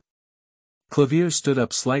from them. Clavier stood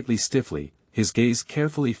up slightly stiffly, his gaze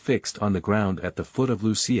carefully fixed on the ground at the foot of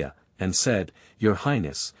Lucia, and said, Your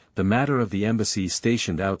Highness, the matter of the embassy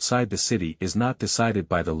stationed outside the city is not decided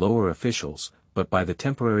by the lower officials, but by the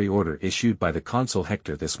temporary order issued by the consul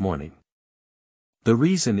Hector this morning. The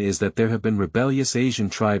reason is that there have been rebellious Asian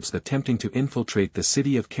tribes attempting to infiltrate the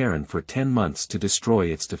city of Karen for 10 months to destroy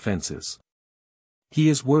its defenses. He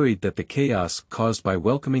is worried that the chaos caused by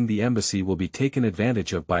welcoming the embassy will be taken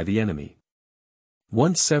advantage of by the enemy.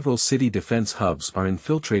 Once several city defense hubs are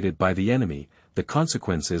infiltrated by the enemy, the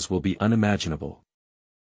consequences will be unimaginable.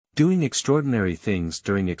 Doing extraordinary things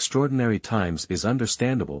during extraordinary times is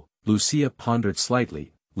understandable, Lucia pondered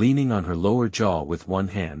slightly, leaning on her lower jaw with one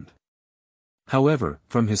hand. However,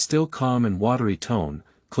 from his still calm and watery tone,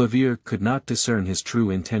 Clavier could not discern his true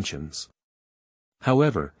intentions.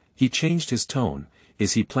 However, he changed his tone.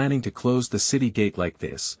 Is he planning to close the city gate like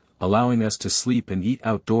this, allowing us to sleep and eat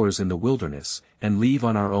outdoors in the wilderness, and leave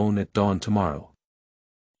on our own at dawn tomorrow?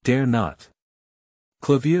 Dare not.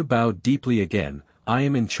 Clavier bowed deeply again. I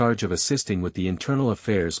am in charge of assisting with the internal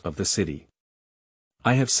affairs of the city.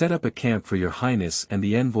 I have set up a camp for your highness and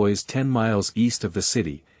the envoys 10 miles east of the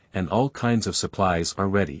city, and all kinds of supplies are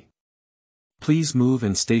ready. Please move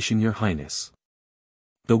and station your highness.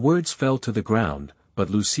 The words fell to the ground, but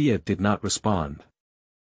Lucia did not respond.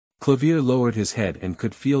 Clavier lowered his head and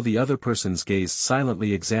could feel the other person's gaze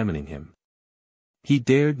silently examining him. He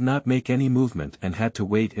dared not make any movement and had to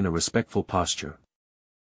wait in a respectful posture.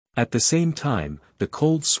 At the same time, the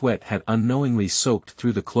cold sweat had unknowingly soaked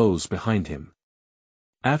through the clothes behind him.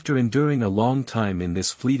 After enduring a long time in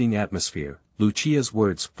this fleeting atmosphere, Lucia's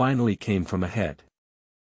words finally came from ahead.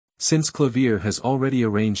 Since Clavier has already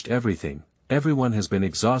arranged everything, everyone has been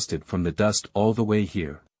exhausted from the dust all the way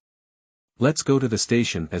here. Let's go to the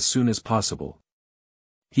station as soon as possible.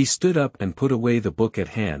 He stood up and put away the book at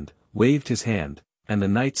hand, waved his hand, and the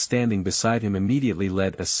knight standing beside him immediately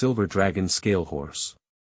led a silver dragon scale horse.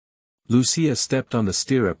 Lucia stepped on the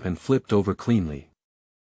stirrup and flipped over cleanly.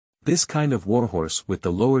 This kind of warhorse with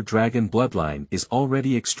the lower dragon bloodline is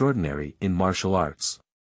already extraordinary in martial arts.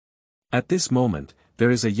 At this moment,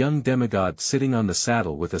 there is a young demigod sitting on the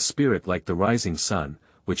saddle with a spirit like the rising sun,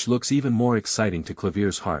 which looks even more exciting to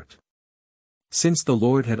Clavier's heart. Since the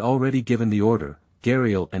Lord had already given the order,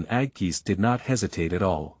 Gariel and Agkis did not hesitate at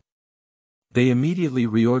all. They immediately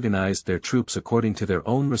reorganized their troops according to their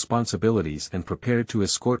own responsibilities and prepared to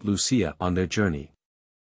escort Lucia on their journey.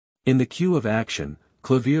 In the queue of action,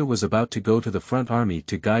 Clavier was about to go to the front army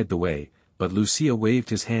to guide the way, but Lucia waved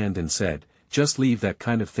his hand and said, "Just leave that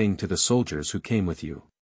kind of thing to the soldiers who came with you.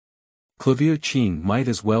 Clavier Ching might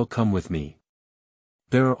as well come with me.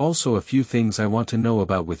 There are also a few things I want to know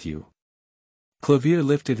about with you." Clavier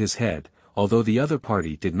lifted his head. Although the other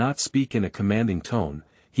party did not speak in a commanding tone,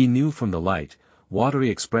 he knew from the light, watery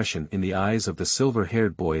expression in the eyes of the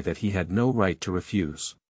silver-haired boy that he had no right to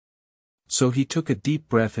refuse. So he took a deep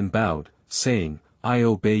breath and bowed, saying, "I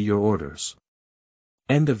obey your orders."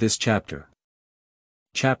 End of this chapter.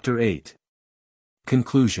 Chapter 8.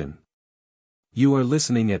 Conclusion. You are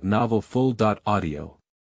listening at novelfull.audio.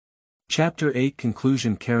 Chapter 8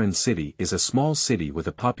 Conclusion. Karen City is a small city with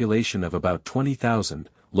a population of about 20,000,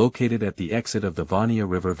 located at the exit of the Vania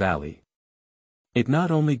River Valley. It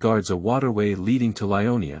not only guards a waterway leading to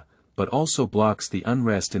Lyonia, but also blocks the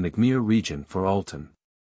unrest in the Gmir region for Alton.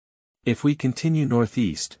 If we continue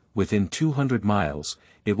northeast, within 200 miles,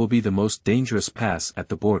 it will be the most dangerous pass at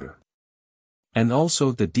the border. And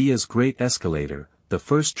also the Dia's Great Escalator, the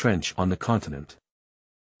first trench on the continent.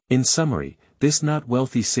 In summary, this not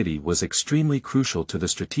wealthy city was extremely crucial to the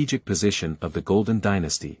strategic position of the Golden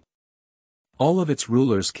Dynasty. All of its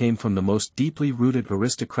rulers came from the most deeply rooted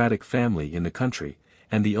aristocratic family in the country,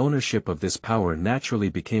 and the ownership of this power naturally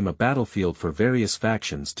became a battlefield for various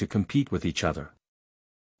factions to compete with each other.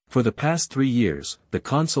 For the past 3 years, the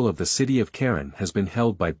consul of the city of Karen has been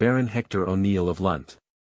held by Baron Hector O'Neill of Lunt.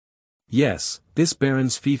 Yes, this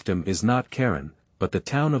baron's fiefdom is not Karen, but the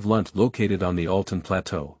town of Lunt located on the Alton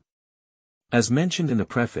Plateau. As mentioned in the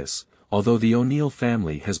preface, although the O'Neill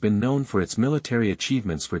family has been known for its military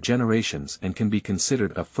achievements for generations and can be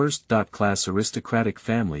considered a first-class aristocratic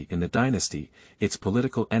family in the dynasty, its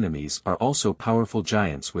political enemies are also powerful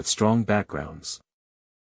giants with strong backgrounds.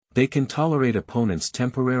 They can tolerate opponents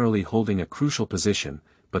temporarily holding a crucial position,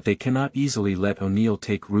 but they cannot easily let O'Neill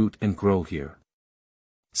take root and grow here.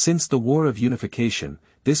 Since the War of Unification,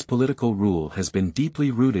 this political rule has been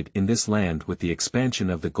deeply rooted in this land with the expansion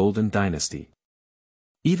of the Golden Dynasty.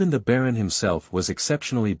 Even the Baron himself was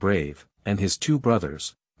exceptionally brave, and his 2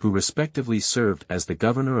 brothers, who respectively served as the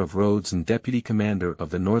Governor of Rhodes and Deputy Commander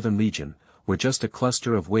of the Northern Legion, were just a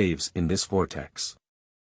cluster of waves in this vortex.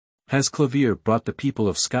 Has Clavier brought the people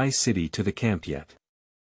of Sky City to the camp yet?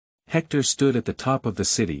 Hector stood at the top of the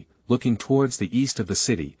city, looking towards the east of the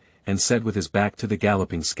city, and said with his back to the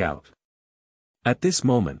galloping scout. At this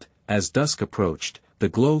moment, as dusk approached, the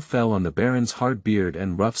glow fell on the Baron's hard beard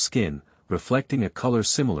and rough skin, reflecting a color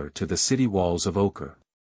similar to the city walls of ochre.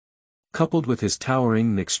 Coupled with his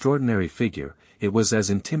towering and extraordinary figure, it was as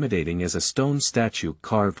intimidating as a stone statue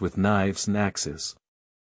carved with knives and axes.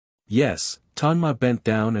 Yes, Tanma bent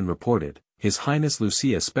down and reported, His Highness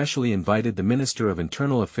Lucia specially invited the Minister of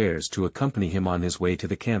Internal Affairs to accompany him on his way to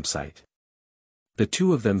the campsite. The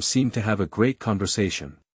 2 of them seemed to have a great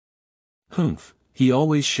conversation. Humph, he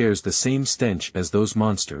always shares the same stench as those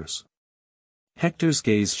monsters. Hector's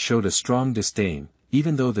gaze showed a strong disdain.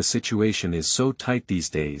 Even though the situation is so tight these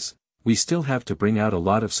days, we still have to bring out a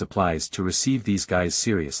lot of supplies to receive these guys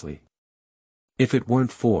seriously. If it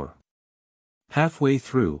weren't for... Halfway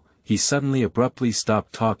through, he suddenly abruptly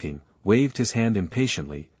stopped talking, waved his hand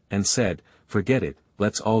impatiently, and said, "Forget it,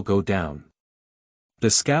 let's all go down." The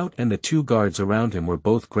scout and the 2 guards around him were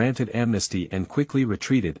both granted amnesty and quickly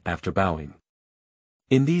retreated after bowing.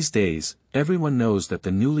 In these days, everyone knows that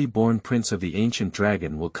the newly born prince of the ancient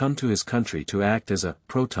dragon will come to his country to act as a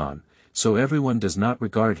proton, so everyone does not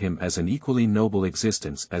regard him as an equally noble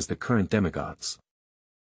existence as the current demigods.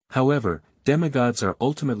 However, demigods are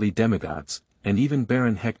ultimately demigods, and even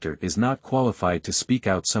Baron Hector is not qualified to speak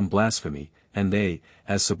out some blasphemy, and they,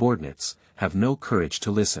 as subordinates, have no courage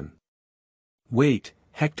to listen. "Wait,"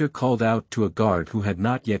 Hector called out to a guard who had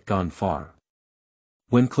not yet gone far.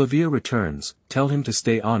 "When Clavier returns, tell him to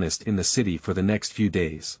stay honest in the city for the next few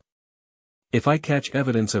days. If I catch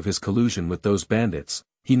evidence of his collusion with those bandits,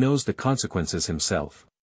 he knows the consequences himself."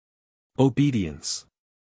 Obedience.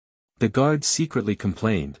 The guard secretly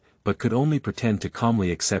complained, but could only pretend to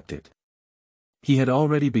calmly accept it. He had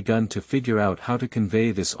already begun to figure out how to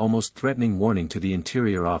convey this almost threatening warning to the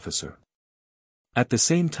interior officer. At the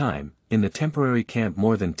same time, in the temporary camp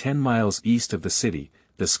more than 10 miles east of the city,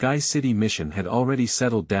 the Sky City mission had already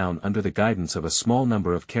settled down under the guidance of a small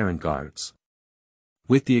number of Karen guards.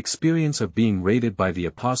 With the experience of being raided by the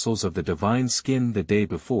Apostles of the Divine Skin the day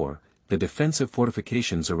before, the defensive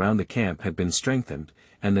fortifications around the camp had been strengthened,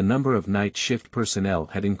 and the number of night shift personnel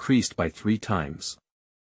had increased by 3 times.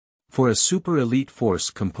 For a super-elite force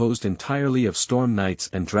composed entirely of Storm Knights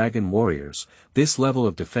and Dragon Warriors, this level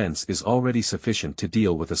of defense is already sufficient to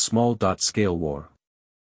deal with a small-scale war.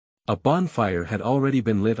 A bonfire had already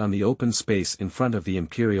been lit on the open space in front of the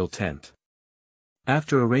Imperial tent.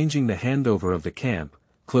 After arranging the handover of the camp,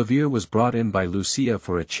 Clavier was brought in by Lucia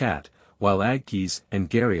for a chat, while Agkis and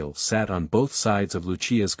Gariel sat on both sides of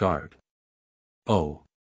Lucia's guard. "Oh.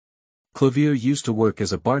 Clavier used to work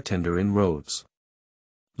as a bartender in Rhodes."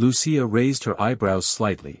 Lucia raised her eyebrows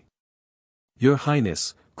slightly. "Your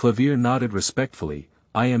Highness," Clavier nodded respectfully,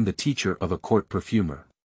 "I am the teacher of a court perfumer.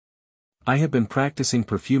 I have been practicing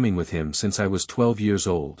perfuming with him since I was 12 years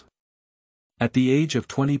old. At the age of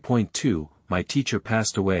 20.2, my teacher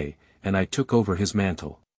passed away, and I took over his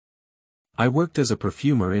mantle. I worked as a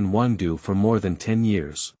perfumer in Wangdu for more than 10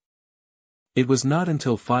 years. It was not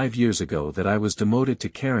until 5 years ago that I was demoted to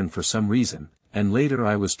Karen for some reason, and later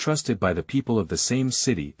I was trusted by the people of the same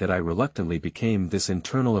city that I reluctantly became this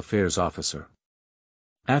internal affairs officer."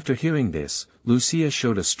 After hearing this, Lucia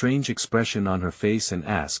showed a strange expression on her face and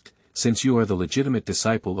asked, "Since you are the legitimate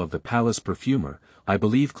disciple of the palace perfumer, I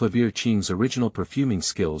believe Clavier Qing's original perfuming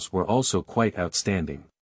skills were also quite outstanding.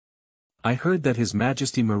 I heard that His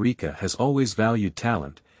Majesty Marika has always valued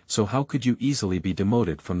talent, so how could you easily be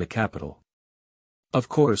demoted from the capital?" "Of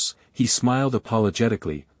course," he smiled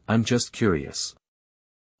apologetically, "I'm just curious."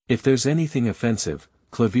 If there's anything offensive,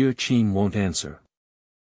 Clavier Qing won't answer.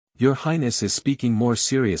 "Your Highness is speaking more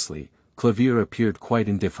seriously." Clavier appeared quite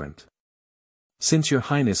indifferent. "Since your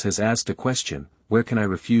Highness has asked a question, where can I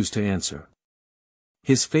refuse to answer?"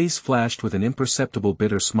 His face flashed with an imperceptible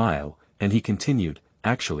bitter smile, and he continued,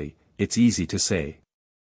 "Actually, it's easy to say.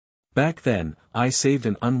 Back then, I saved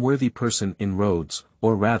an unworthy person in Rhodes,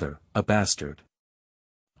 or rather, a bastard.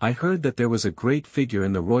 I heard that there was a great figure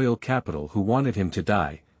in the royal capital who wanted him to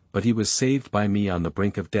die, but he was saved by me on the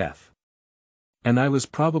brink of death. And I was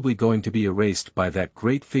probably going to be erased by that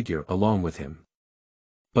great figure along with him.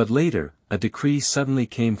 But later, a decree suddenly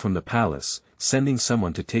came from the palace, sending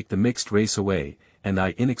someone to take the mixed race away, and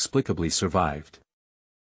I inexplicably survived.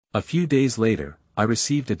 A few days later, I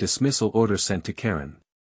received a dismissal order sent to Karen.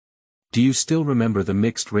 Do you still remember the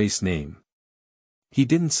mixed race name?" He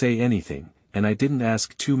didn't say anything, and I didn't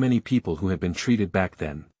ask too many people who had been treated back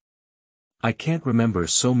then. I can't remember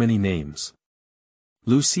so many names.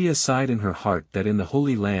 Lucia sighed in her heart that in the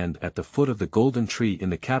Holy Land at the foot of the Golden Tree in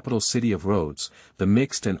the capital city of Rhodes, the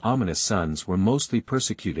mixed and ominous sons were mostly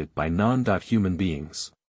persecuted by non-human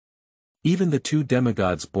beings. Even the 2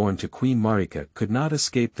 demigods born to Queen Marika could not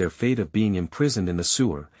escape their fate of being imprisoned in the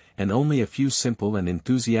sewer, and only a few simple and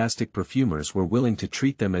enthusiastic perfumers were willing to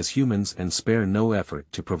treat them as humans and spare no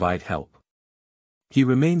effort to provide help. He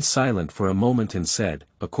remained silent for a moment and said,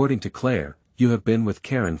 "According to Claire, you have been with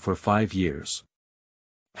Karen for 5 years.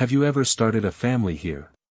 Have you ever started a family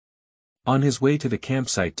here?" On his way to the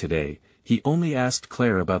campsite today, he only asked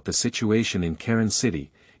Claire about the situation in Karen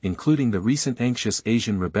City, including the recent anxious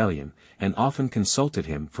Asian rebellion, and often consulted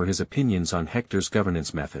him for his opinions on Hector's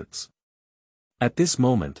governance methods. At this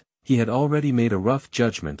moment, He had already made a rough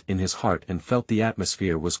judgment in his heart and felt the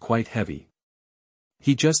atmosphere was quite heavy.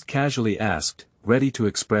 He just casually asked, ready to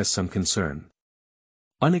express some concern.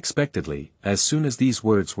 Unexpectedly, as soon as these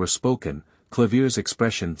words were spoken, Clavier's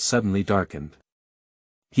expression suddenly darkened.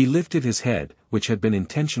 He lifted his head, which had been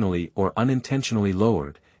intentionally or unintentionally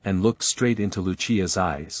lowered, and looked straight into Lucia's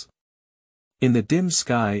eyes. In the dim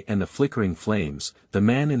sky and the flickering flames, the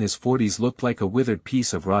man in his 40s looked like a withered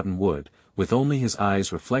piece of rotten wood, with only his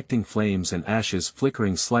eyes reflecting flames and ashes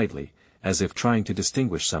flickering slightly, as if trying to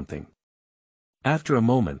distinguish something. After a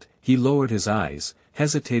moment, he lowered his eyes,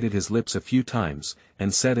 hesitated his lips a few times,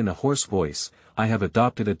 and said in a hoarse voice, "I have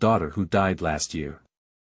adopted a daughter who died last year."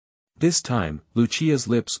 This time, Lucia's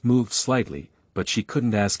lips moved slightly, but she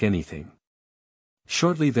couldn't ask anything.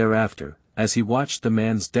 Shortly thereafter, as he watched the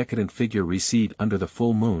man's decadent figure recede under the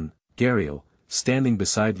full moon, Gariel, standing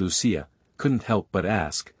beside Lucia, couldn't help but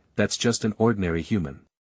ask, "That's just an ordinary human.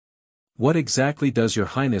 What exactly does your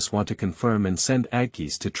highness want to confirm and send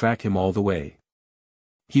Agkis to track him all the way?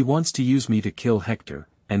 He wants to use me to kill Hector,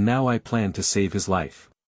 and now I plan to save his life.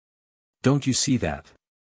 Don't you see that?"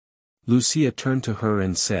 Lucia turned to her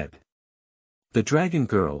and said. The dragon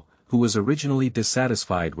girl, who was originally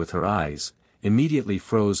dissatisfied with her eyes, immediately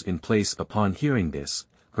froze in place upon hearing this,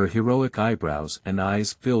 her heroic eyebrows and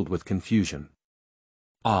eyes filled with confusion.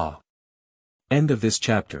 Ah! End of this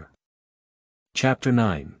chapter. Chapter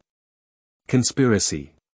 9.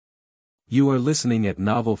 Conspiracy. You are listening at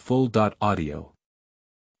novelfull.audio.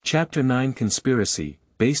 Chapter 9 Conspiracy.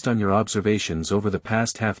 Based on your observations over the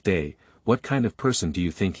past half-day, what kind of person do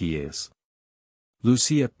you think he is?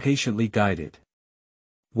 Lucia patiently guided.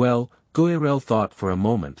 Well, Goerel thought for a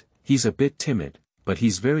moment, he's a bit timid, but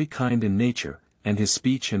he's very kind in nature, and his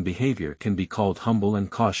speech and behavior can be called humble and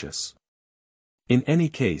cautious. In any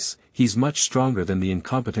case, he's much stronger than the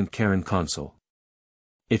incompetent Karen consul.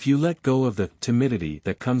 If you let go of the timidity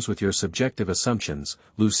that comes with your subjective assumptions,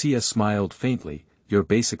 Lucia smiled faintly, you're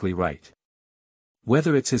basically right.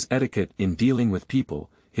 Whether it's his etiquette in dealing with people,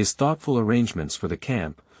 his thoughtful arrangements for the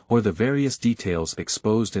camp, or the various details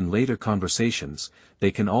exposed in later conversations,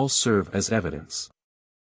 they can all serve as evidence.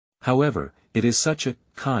 However, it is such a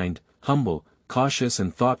kind, humble, cautious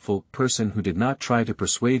and thoughtful person who did not try to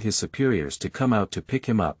persuade his superiors to come out to pick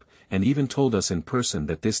him up, and even told us in person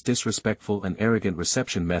that this disrespectful and arrogant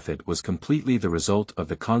reception method was completely the result of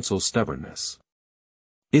the consul's stubbornness.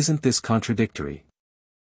 Isn't this contradictory?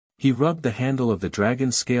 He rubbed the handle of the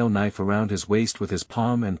dragon scale knife around his waist with his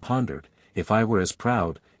palm and pondered, if I were as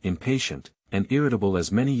proud, impatient, and irritable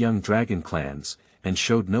as many young dragon clans, and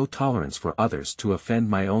showed no tolerance for others to offend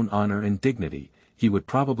my own honor and dignity, he would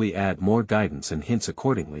probably add more guidance and hints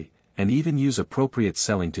accordingly, and even use appropriate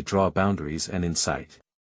selling to draw boundaries and incite.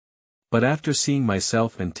 But after seeing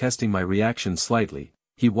myself and testing my reaction slightly,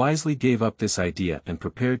 he wisely gave up this idea and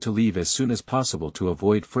prepared to leave as soon as possible to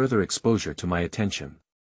avoid further exposure to my attention.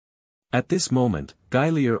 At this moment,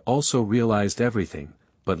 Gaelier also realized everything,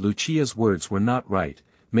 but Lucia's words were not right,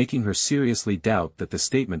 making her seriously doubt that the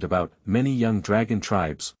statement about many young dragon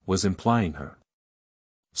tribes was implying her.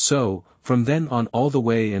 So, from then on all the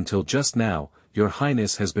way until just now, your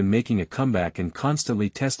highness has been making a comeback and constantly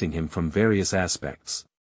testing him from various aspects.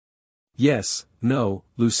 Yes, no,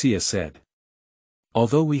 Lucia said.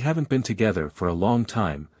 Although we haven't been together for a long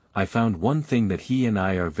time, I found one thing that he and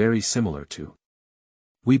I are very similar to.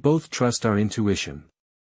 We both trust our intuition.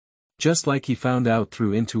 Just like he found out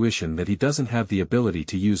through intuition that he doesn't have the ability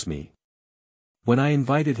to use me. When I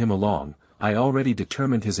invited him along, I already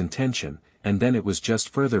determined his intention, and then it was just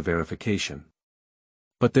further verification.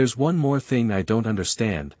 But there's one more thing I don't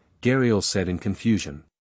understand, Gariel said in confusion.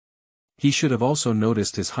 He should have also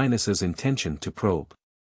noticed His Highness's intention to probe.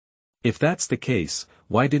 If that's the case,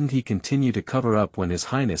 why didn't he continue to cover up when His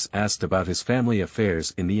Highness asked about his family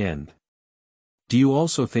affairs in the end? Do you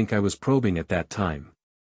also think I was probing at that time?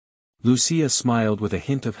 Lucia smiled with a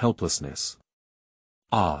hint of helplessness.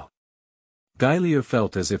 Ah. Gaelier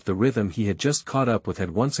felt as if the rhythm he had just caught up with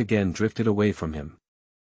had once again drifted away from him.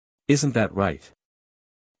 Isn't that right?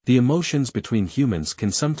 The emotions between humans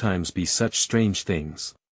can sometimes be such strange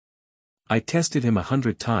things. I tested him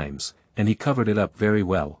 100 times, and he covered it up very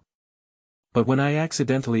well. But when I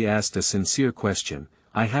accidentally asked a sincere question,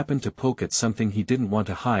 I happened to poke at something he didn't want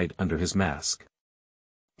to hide under his mask.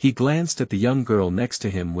 He glanced at the young girl next to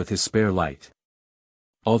him with his spare light.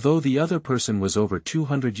 Although the other person was over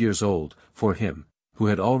 200 years old, for him, who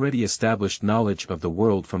had already established knowledge of the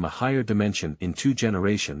world from a higher dimension in 2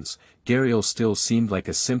 generations, Gariel still seemed like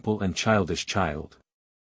a simple and childish child.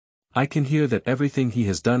 I can hear that everything he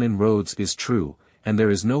has done in Rhodes is true, and there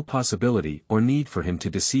is no possibility or need for him to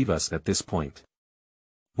deceive us at this point.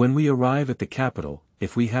 When we arrive at the capital,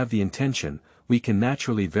 if we have the intention, we can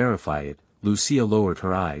naturally verify it. Lucia lowered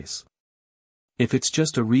her eyes. If it's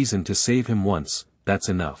just a reason to save him once, that's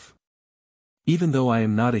enough. Even though I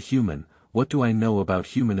am not a human, what do I know about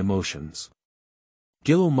human emotions?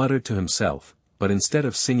 Gillo muttered to himself, but instead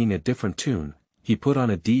of singing a different tune, he put on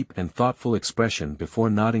a deep and thoughtful expression before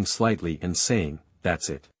nodding slightly and saying, "That's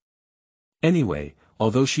it." Anyway,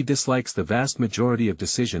 although she dislikes the vast majority of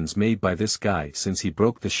decisions made by this guy since he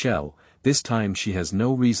broke the shell, this time she has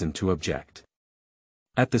no reason to object.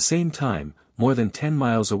 At the same time, more than 10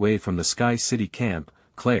 miles away from the Sky City camp,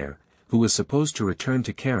 Claire, who was supposed to return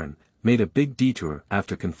to Karen, made a big detour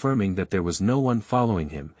after confirming that there was no one following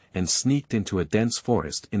him, and sneaked into a dense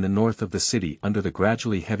forest in the north of the city under the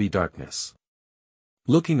gradually heavy darkness.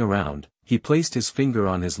 Looking around, he placed his finger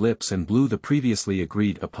on his lips and blew the previously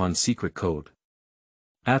agreed upon secret code.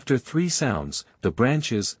 After 3 sounds, the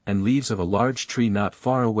branches and leaves of a large tree not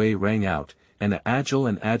far away rang out, and an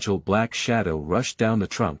agile black shadow rushed down the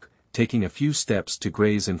trunk, taking a few steps to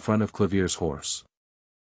graze in front of Clavier's horse.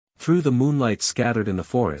 Through the moonlight scattered in the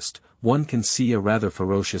forest, one can see a rather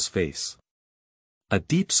ferocious face. A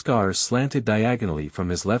deep scar slanted diagonally from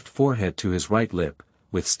his left forehead to his right lip,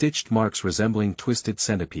 with stitched marks resembling twisted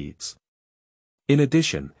centipedes. In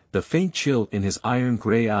addition, the faint chill in his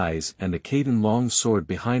iron-gray eyes and the Caden-long sword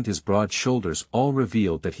behind his broad shoulders all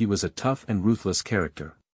revealed that he was a tough and ruthless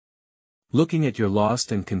character. "Looking at your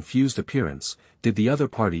lost and confused appearance, did the other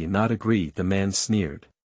party not agree?" the man sneered.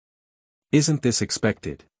 "Isn't this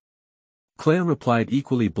expected?" Claire replied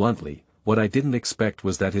equally bluntly, "What I didn't expect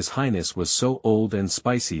was that His Highness was so old and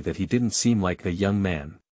spicy that he didn't seem like a young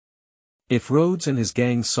man. If Rhodes and his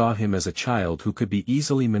gang saw him as a child who could be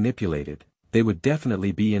easily manipulated, they would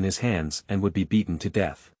definitely be in his hands and would be beaten to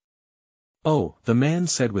death." "Oh," the man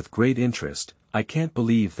said with great interest, "I can't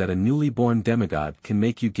believe that a newly born demigod can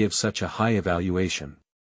make you give such a high evaluation.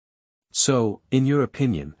 So, in your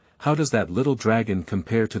opinion, how does that little dragon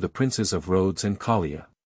compare to the princes of Rhodes and Kalia?"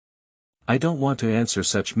 "I don't want to answer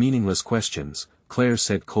such meaningless questions," Claire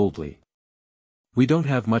said coldly. "We don't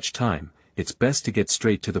have much time, it's best to get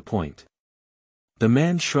straight to the point." The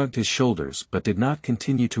man shrugged his shoulders but did not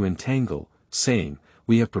continue to entangle, saying,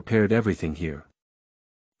 "We have prepared everything here.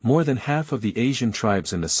 More than half of the Asian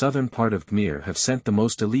tribes in the southern part of Khmer have sent the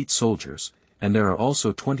most elite soldiers, and there are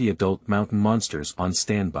also 20 adult mountain monsters on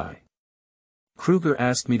standby. Kruger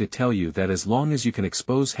asked me to tell you that as long as you can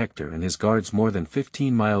expose Hector and his guards more than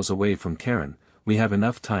 15 miles away from Karen, we have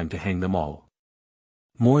enough time to hang them all."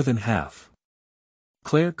 More than half.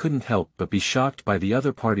 Claire couldn't help but be shocked by the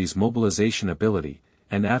other party's mobilization ability,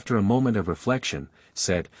 and after a moment of reflection,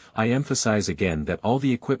 said, "I emphasize again that all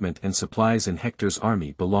the equipment and supplies in Hector's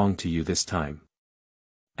army belong to you this time.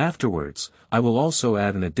 Afterwards, I will also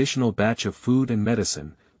add an additional batch of food and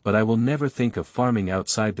medicine, but I will never think of farming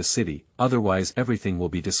outside the city, otherwise everything will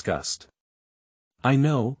be discussed." I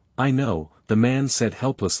know, the man said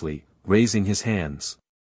helplessly, raising his hands.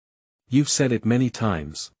 "You've said it many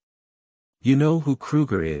times. You know who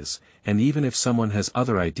Kruger is, and even if someone has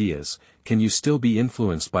other ideas, can you still be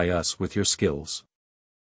influenced by us with your skills?"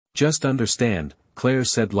 "Just understand," Claire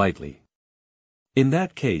said lightly. "In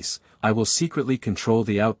that case, I will secretly control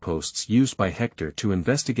the outposts used by Hector to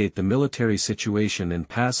investigate the military situation and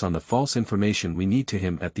pass on the false information we need to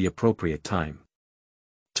him at the appropriate time.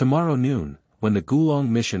 Tomorrow noon, when the Gulong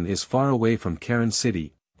mission is far away from Karen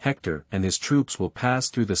City, Hector and his troops will pass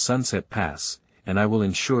through the Sunset Pass, and I will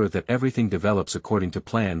ensure that everything develops according to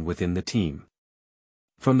plan within the team.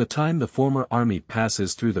 From the time the former army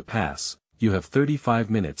passes through the pass, you have 35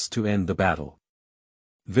 minutes to end the battle."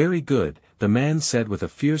 "Very good," the man said with a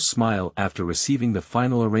fierce smile after receiving the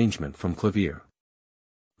final arrangement from Clavier.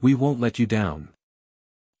 "We won't let you down."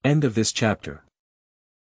 End of this chapter.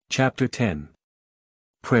 Chapter 10.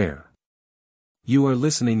 Prayer. You are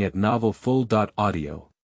listening at novelfull.audio.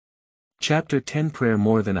 Chapter 10. Prayer.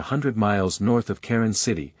 More than 100 miles north of Karen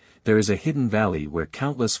City, there is a hidden valley where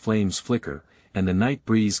countless flames flicker, and the night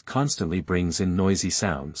breeze constantly brings in noisy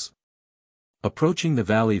sounds. Approaching the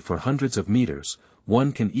valley for hundreds of meters,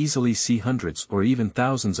 one can easily see hundreds or even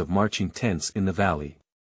thousands of marching tents in the valley.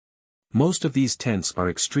 Most of these tents are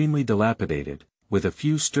extremely dilapidated, with a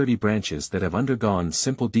few sturdy branches that have undergone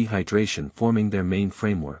simple dehydration forming their main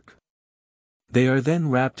framework. They are then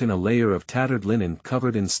wrapped in a layer of tattered linen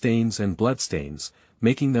covered in stains and bloodstains,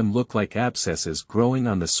 making them look like abscesses growing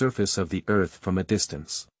on the surface of the earth from a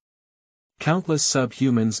distance. Countless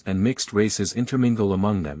subhumans and mixed races intermingle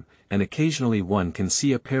among them, and occasionally one can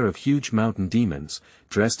see a pair of huge mountain demons,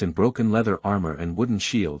 dressed in broken leather armor and wooden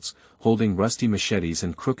shields, holding rusty machetes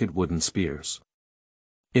and crooked wooden spears.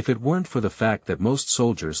 If it weren't for the fact that most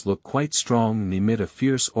soldiers look quite strong and emit a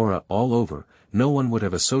fierce aura all over, no one would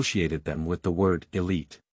have associated them with the word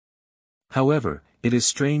elite. However, it is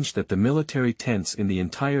strange that the military tents in the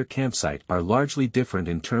entire campsite are largely different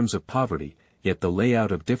in terms of poverty, yet the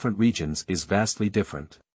layout of different regions is vastly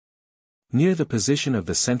different. Near the position of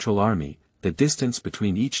the Central Army, the distance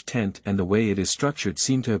between each tent and the way it is structured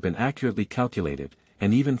seem to have been accurately calculated,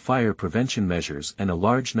 and even fire prevention measures and a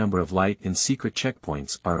large number of light and secret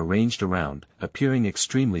checkpoints are arranged around, appearing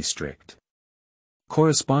extremely strict.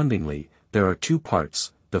 Correspondingly, there are two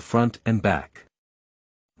parts, the front and back.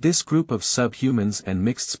 This group of subhumans and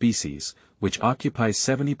mixed species, which occupies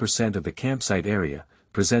 70% of the campsite area,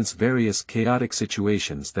 presents various chaotic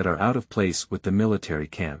situations that are out of place with the military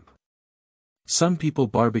camp. Some people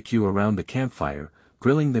barbecue around the campfire,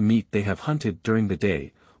 grilling the meat they have hunted during the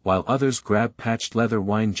day, while others grab patched leather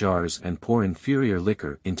wine jars and pour inferior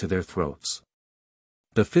liquor into their throats.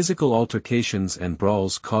 The physical altercations and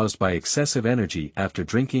brawls caused by excessive energy after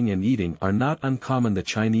drinking and eating are not uncommon. The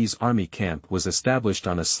Chinese army camp was established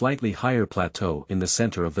on a slightly higher plateau in the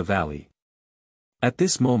center of the valley. At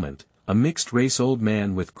this moment, a mixed-race old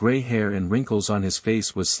man with gray hair and wrinkles on his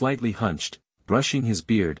face was slightly hunched, brushing his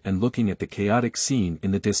beard and looking at the chaotic scene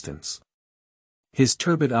in the distance. His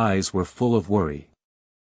turbid eyes were full of worry.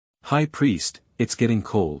 "High Priest, it's getting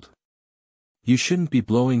cold. You shouldn't be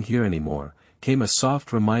blowing here anymore," came a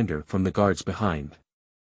soft reminder from the guards behind.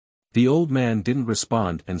 The old man didn't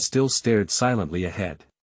respond and still stared silently ahead.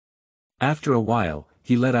 After a while,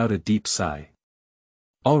 he let out a deep sigh.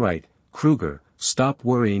 "All right, Kruger, stop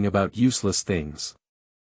worrying about useless things."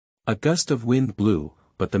 A gust of wind blew,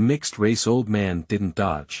 but the mixed-race old man didn't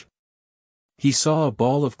dodge. He saw a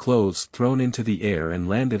ball of clothes thrown into the air and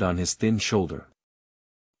landed on his thin shoulder.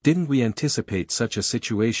 "Didn't we anticipate such a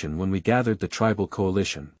situation when we gathered the tribal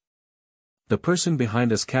coalition?" The person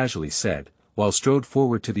behind us casually said, while strode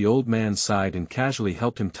forward to the old man's side and casually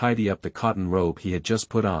helped him tidy up the cotton robe he had just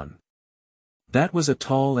put on. That was a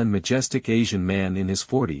tall and majestic Asian man in his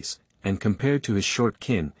 40s, and compared to his short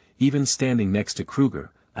kin, even standing next to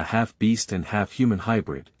Kruger, a half-beast and half-human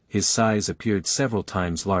hybrid, his size appeared several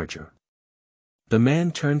times larger. The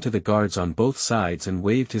man turned to the guards on both sides and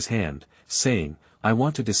waved his hand, saying, "I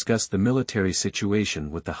want to discuss the military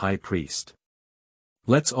situation with the High Priest.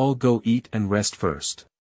 Let's all go eat and rest first.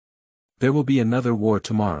 There will be another war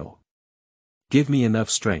tomorrow. Give me enough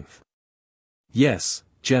strength." "Yes,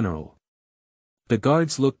 General." The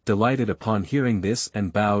guards looked delighted upon hearing this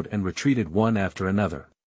and bowed and retreated one after another.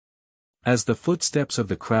 As the footsteps of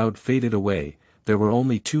the crowd faded away, there were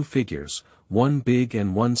only two figures, one big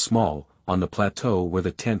and one small, on the plateau where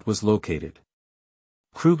the tent was located.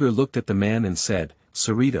 Kruger looked at the man and said,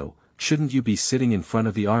 "Cerrito, shouldn't you be sitting in front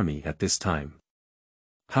of the army at this time?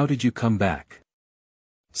 How did you come back?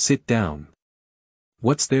 Sit down."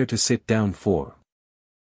 "What's there to sit down for?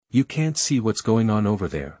 You can't see what's going on over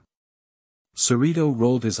there." Cerrito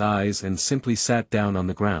rolled his eyes and simply sat down on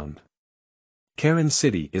the ground. "Karen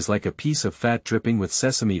City is like a piece of fat dripping with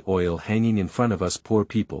sesame oil hanging in front of us poor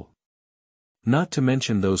people. Not to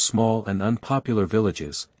mention those small and unpopular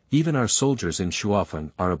villages, even our soldiers in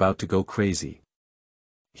Shuofeng are about to go crazy."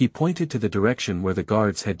 He pointed to the direction where the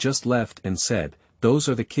guards had just left and said, "Those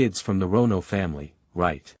are the kids from the Rono family,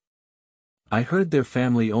 right? I heard their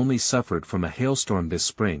family only suffered from a hailstorm this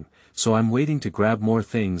spring, so I'm waiting to grab more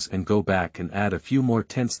things and go back and add a few more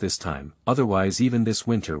tents this time, otherwise even this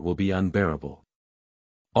winter will be unbearable."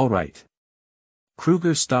 "All right."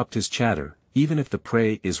 Kruger stopped his chatter. "Even if the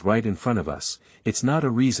prey is right in front of us, it's not a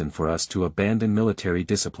reason for us to abandon military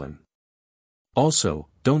discipline. Also,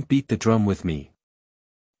 don't beat the drum with me.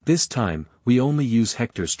 This time, we only use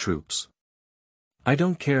Hector's troops. I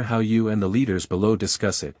don't care how you and the leaders below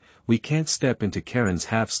discuss it, we can't step into Karen's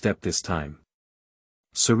half-step this time."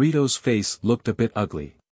 Cerrito's face looked a bit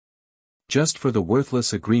ugly. "Just for the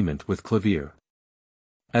worthless agreement with Clavier.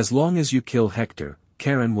 As long as you kill Hector,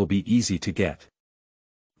 Karen will be easy to get.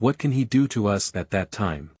 What can he do to us at that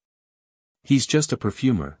time? He's just a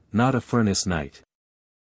perfumer, not a furnace knight."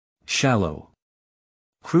 "Shallow."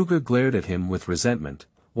 Kruger glared at him with resentment.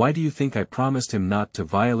 "Why do you think I promised him not to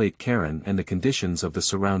violate Karen and the conditions of the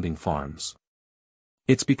surrounding farms?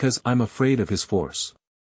 It's because I'm afraid of his force.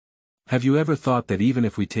 Have you ever thought that even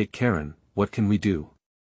if we take Karen, what can we do?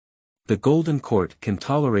 The Golden Court can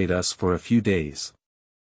tolerate us for a few days.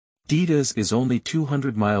 Dida's is only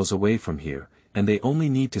 200 miles away from here, and they only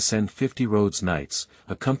need to send 50 Rhodes Knights,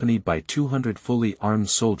 accompanied by 200 fully armed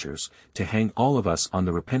soldiers, to hang all of us on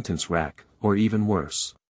the repentance rack, or even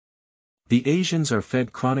worse. The Asians are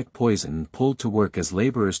fed chronic poison and pulled to work as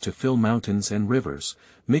laborers to fill mountains and rivers.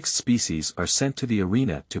 Mixed species are sent to the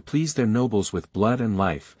arena to please their nobles with blood and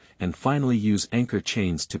life, and finally use anchor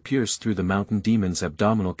chains to pierce through the mountain demons'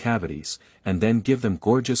 abdominal cavities, and then give them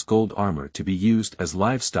gorgeous gold armor to be used as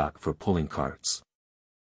livestock for pulling carts.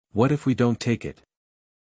 What if we don't take it?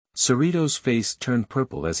 Cerrito's face turned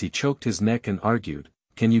purple as he choked his neck and argued,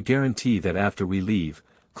 "Can you guarantee that after we leave,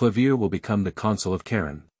 Clavier will become the consul of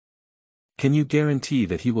Karen? Can you guarantee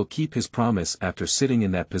that he will keep his promise after sitting in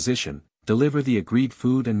that position, deliver the agreed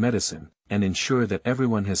food and medicine, and ensure that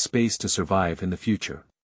everyone has space to survive in the future?"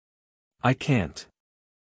 "I can't.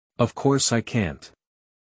 Of course I can't."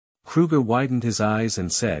 Kruger widened his eyes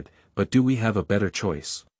and said, "But do we have a better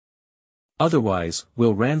choice? Otherwise,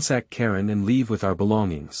 we'll ransack Karen and leave with our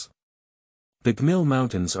belongings. The Gmil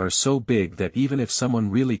Mountains are so big that even if someone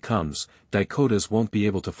really comes, Dakotas won't be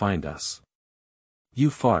able to find us." "You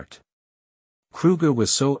fart." Kruger was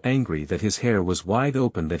so angry that his hair was wide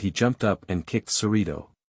open that he jumped up and kicked Cerrito.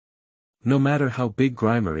 "No matter how big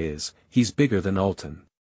Grimer is, he's bigger than Alton.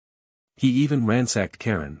 He even ransacked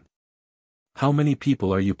Karen. How many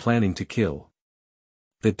people are you planning to kill?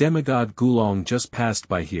 The demigod Gulong just passed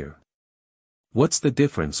by here. What's the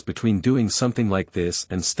difference between doing something like this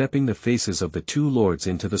and stepping the faces of the two lords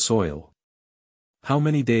into the soil? How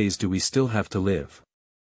many days do we still have to live?"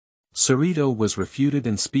 Cerrito was refuted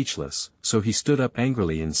and speechless, so he stood up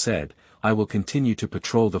angrily and said, "I will continue to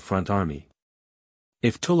patrol the front army.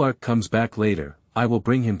 If Tulark comes back later, I will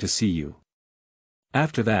bring him to see you."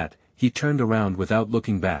 After that, he turned around without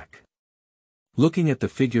looking back. Looking at the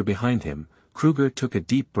figure behind him, Kruger took a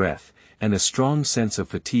deep breath, and a strong sense of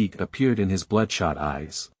fatigue appeared in his bloodshot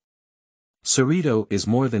eyes. Cerrito is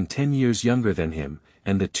more than 10 years younger than him,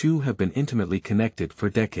 and the two have been intimately connected for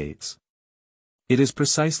decades. It is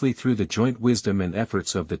precisely through the joint wisdom and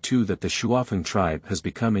efforts of the two that the Shuafeng tribe has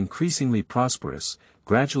become increasingly prosperous,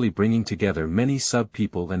 gradually bringing together many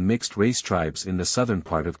sub-people and mixed-race tribes in the southern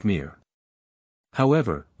part of Khmer.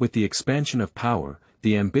 However, with the expansion of power,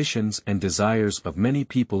 the ambitions and desires of many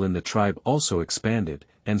people in the tribe also expanded,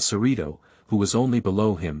 and Cerrito, who was only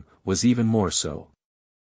below him, was even more so.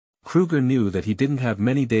 Kruger knew that he didn't have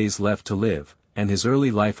many days left to live, and his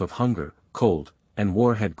early life of hunger, cold, and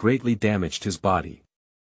war had greatly damaged his body.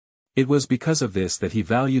 It was because of this that he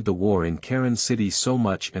valued the war in Karen City so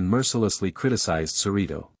much and mercilessly criticized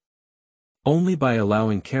Cerrito. Only by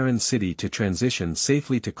allowing Karen City to transition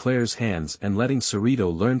safely to Claire's hands and letting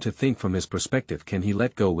Cerrito learn to think from his perspective can he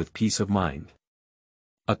let go with peace of mind.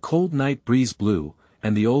 A cold night breeze blew,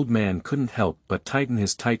 and the old man couldn't help but tighten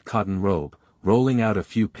his tight cotton robe, rolling out a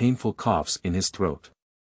few painful coughs in his throat.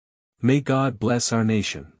 "May God bless our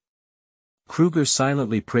nation." Kruger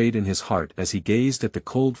silently prayed in his heart as he gazed at the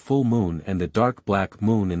cold full moon and the dark black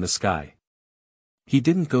moon in the sky. He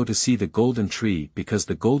didn't go to see the golden tree because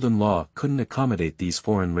the golden law couldn't accommodate these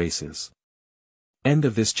foreign races. End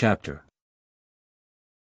of this chapter.